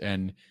Gibbs,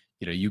 and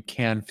you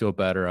can feel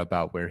better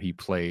about where he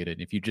played.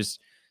 And if you just,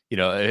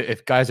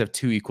 if guys have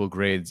two equal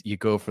grades, you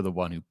go for the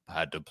one who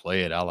had to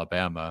play at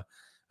Alabama.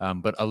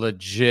 But a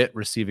legit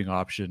receiving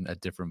option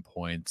at different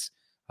points.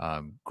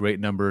 Great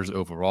numbers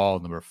overall,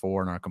 number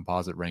 4 in our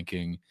composite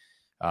ranking.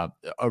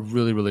 A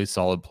really, really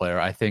solid player.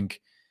 I think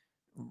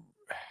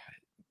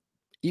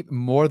even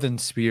more than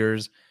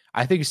Spears.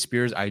 I think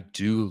Spears, I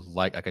do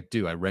like I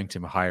do. I ranked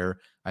him higher.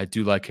 I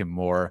do like him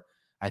more.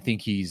 I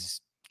think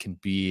can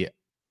be,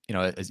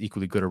 as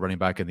equally good a running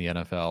back in the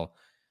NFL.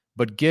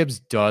 But Gibbs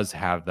does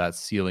have that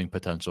ceiling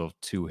potential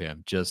to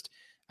him. Just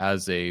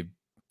as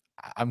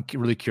I'm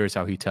really curious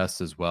how he tests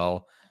as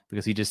well,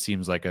 because he just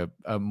seems like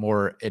a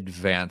more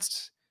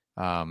advanced,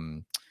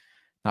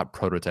 not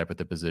prototype at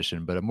the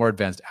position, but a more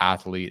advanced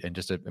athlete. And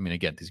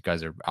again, these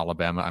guys are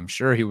Alabama. I'm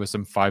sure he was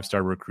some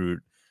 5-star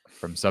recruit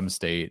from some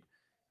state.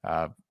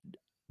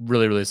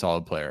 Really, really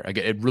solid player.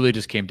 Again, it really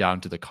just came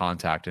down to the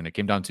contact, and it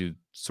came down to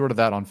sort of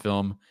that on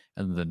film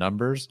and the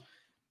numbers.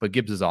 But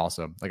Gibbs is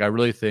awesome. I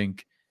really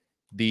think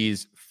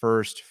these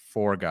first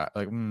 4 guys,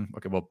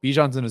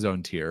 Bijan's in his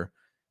own tier,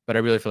 but I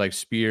really feel like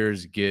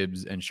Spears,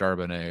 Gibbs, and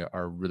Charbonnet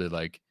are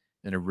really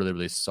in a really,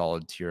 really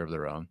solid tier of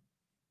their own.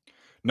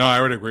 No, I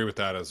would agree with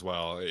that as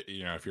well.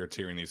 If you're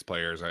tiering these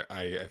players,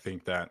 I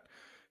think that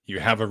you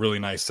have a really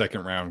nice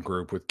second round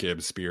group with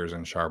Gibbs, Spears,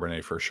 and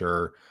Charbonnet for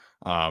sure.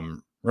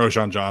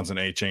 Roschon Johnson,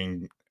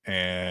 Achane,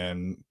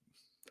 and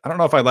I don't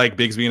know if I like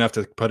Bigsby enough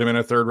to put him in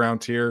a 3rd round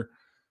tier.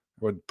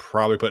 I would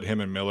probably put him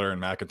and Miller and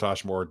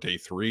McIntosh more day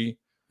 3.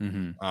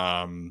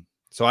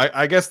 So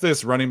I guess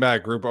this running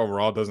back group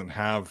overall doesn't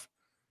have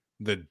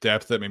the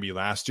depth that maybe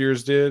last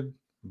year's did,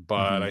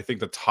 but I think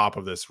the top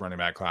of this running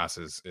back class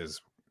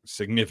is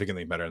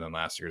significantly better than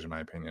last year's, in my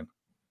opinion.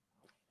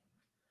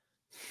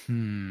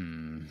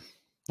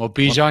 Well,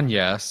 Bijan,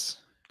 yes.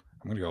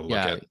 I'm gonna go look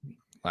at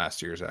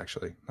last year's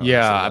actually.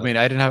 I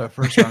didn't have a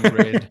 1st round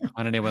grade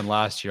on anyone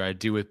last year. I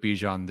do with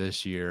Bijan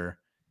this year.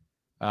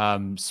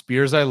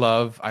 Spears, I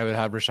love. I would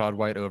have Rachaad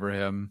White over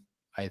him.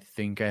 I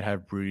think I'd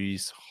have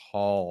Breece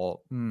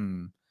Hall.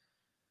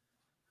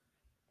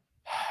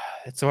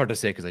 It's so hard to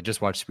say because I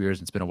just watched Spears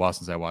and it's been a while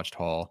since I watched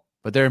Hall,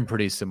 but they're in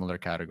pretty similar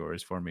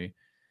categories for me.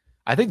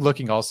 I think I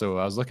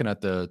was looking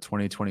at the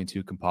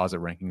 2022 composite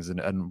rankings,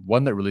 and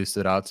one that really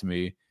stood out to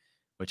me,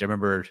 which I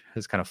remember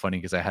is kind of funny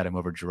because I had him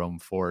over Jerome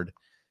Ford,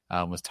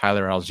 was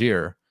Tyler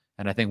Algier.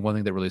 And I think one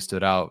thing that really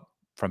stood out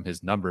from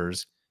his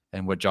numbers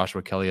and what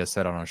Joshua Kelly has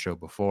said on our show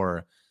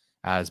before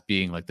as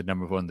being the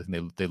number one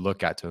thing they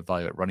look at to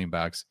evaluate running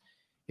backs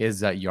is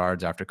that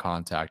yards after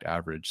contact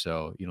average.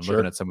 So,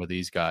 looking at some of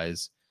these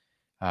guys,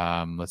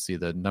 let's see,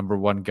 the number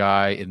 1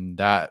 guy in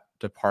that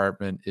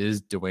department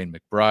is Dwayne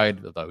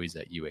McBride, although he's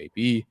at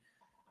UAB.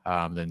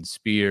 Then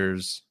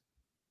Spears,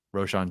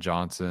 Roschon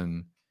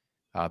Johnson,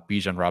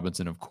 Bijan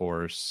Robinson, of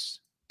course,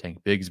 Tank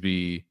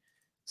Bigsby,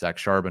 Zach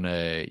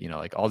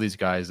Charbonnet, all these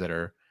guys that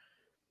are,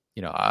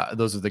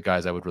 those are the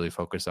guys I would really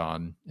focus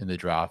on in the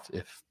draft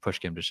if push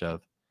came to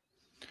shove.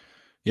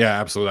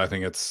 Yeah, absolutely. I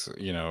think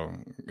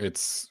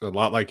it's a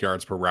lot like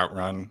yards per route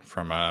run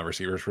from a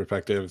receiver's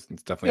perspective.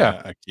 It's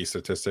definitely a key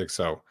statistic.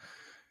 So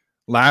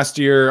last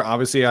year,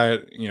 obviously,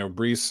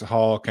 Breece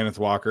Hall, Kenneth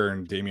Walker,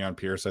 and Dameon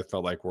Pierce, I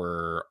felt like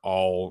were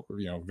all,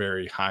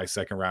 very high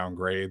 2nd round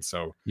grades.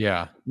 So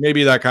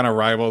maybe that kind of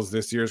rivals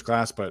this year's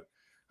class. But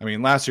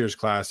last year's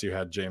class, you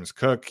had James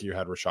Cook, you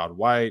had Rachaad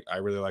White. I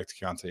really liked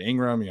Keontae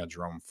Ingram. You had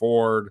Jerome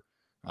Ford.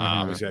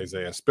 Obviously,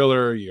 Isaiah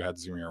Spiller. You had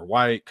Zamir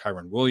White,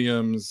 Kyron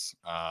Williams,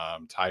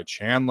 Ty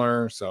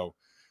Chandler. So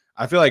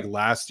I feel like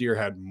last year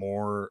had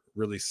more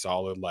really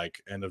solid,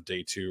 end of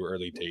day 2,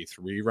 early day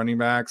 3 running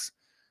backs.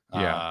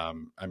 I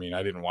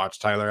didn't watch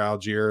Tyler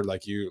Algier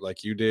like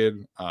you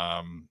did.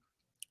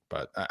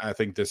 But I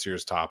think this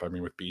year's top,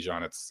 with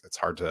Bijan, it's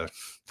hard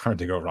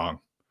to go wrong.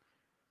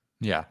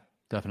 Yeah,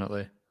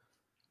 definitely.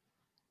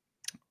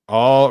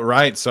 All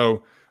right.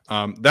 So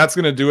that's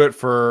going to do it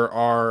for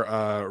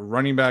our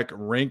running back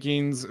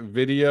rankings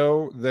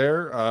video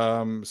there.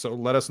 So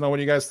let us know what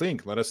you guys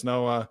think. Let us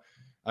know.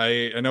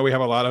 I know we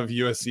have a lot of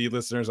USC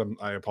listeners.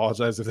 I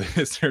apologize if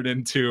this turned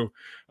into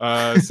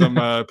some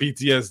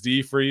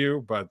PTSD for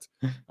you, but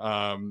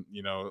a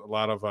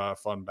lot of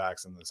fun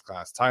backs in this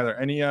class. Tyler,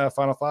 any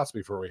final thoughts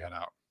before we head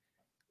out?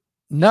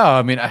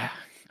 No,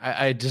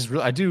 I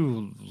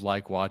do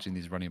like watching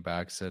these running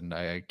backs, and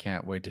I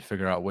can't wait to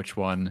figure out which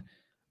one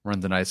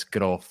runs a nice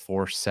good old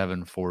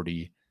 4.7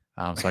 40,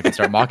 so I can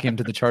start mocking him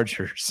to the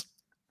Chargers.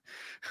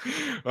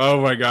 Oh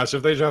my gosh,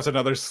 if they draft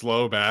another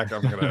slow back,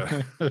 I'm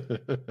gonna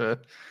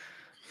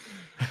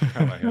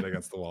pound my head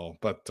against the wall.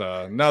 But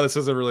no, this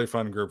is a really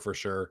fun group for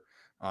sure.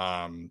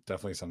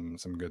 Definitely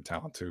some good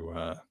talent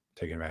to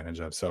take advantage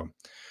of. So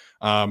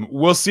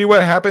we'll see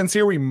what happens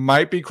here. We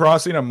might be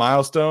crossing a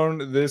milestone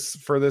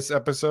for this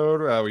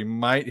episode. We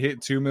might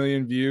hit 2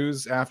 million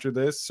views after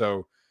this.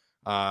 So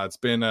it's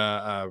been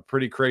a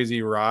pretty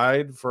crazy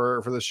ride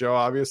for the show.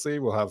 Obviously,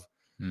 we'll have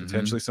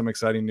potentially some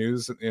exciting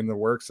news in the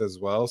works as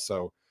well.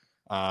 So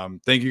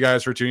thank you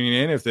guys for tuning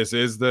in. If this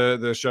is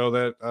the show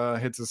that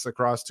hits us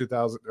across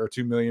 2,000 or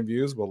 2 million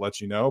views, we'll let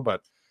you know.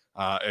 But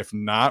if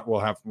not,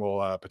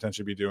 we'll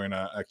potentially be doing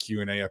a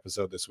Q&A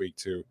episode this week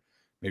to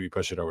maybe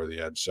push it over the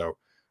edge. So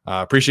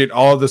appreciate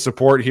all of the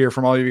support here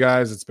from all of you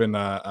guys. It's been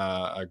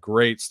a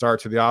great start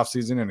to the off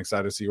season, and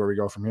excited to see where we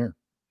go from here.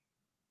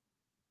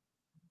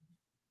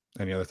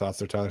 Any other thoughts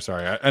there, Tyler?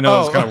 Sorry, I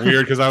know it's kind of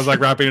weird because I was like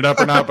wrapping it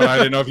up or not, but I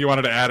didn't know if you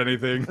wanted to add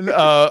anything.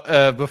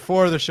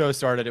 Before the show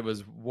started, it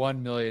was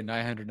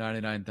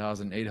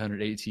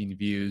 1,999,818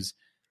 views.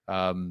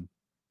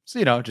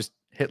 So just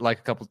hit like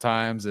a couple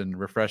times and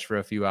refresh for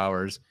a few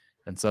hours,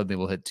 and suddenly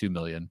we'll hit 2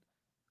 million.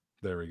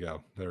 There we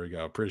go.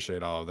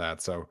 Appreciate all of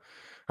that. So,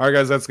 all right,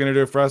 guys, that's going to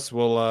do it for us.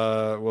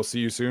 We'll see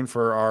you soon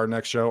for our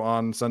next show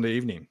on Sunday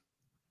evening.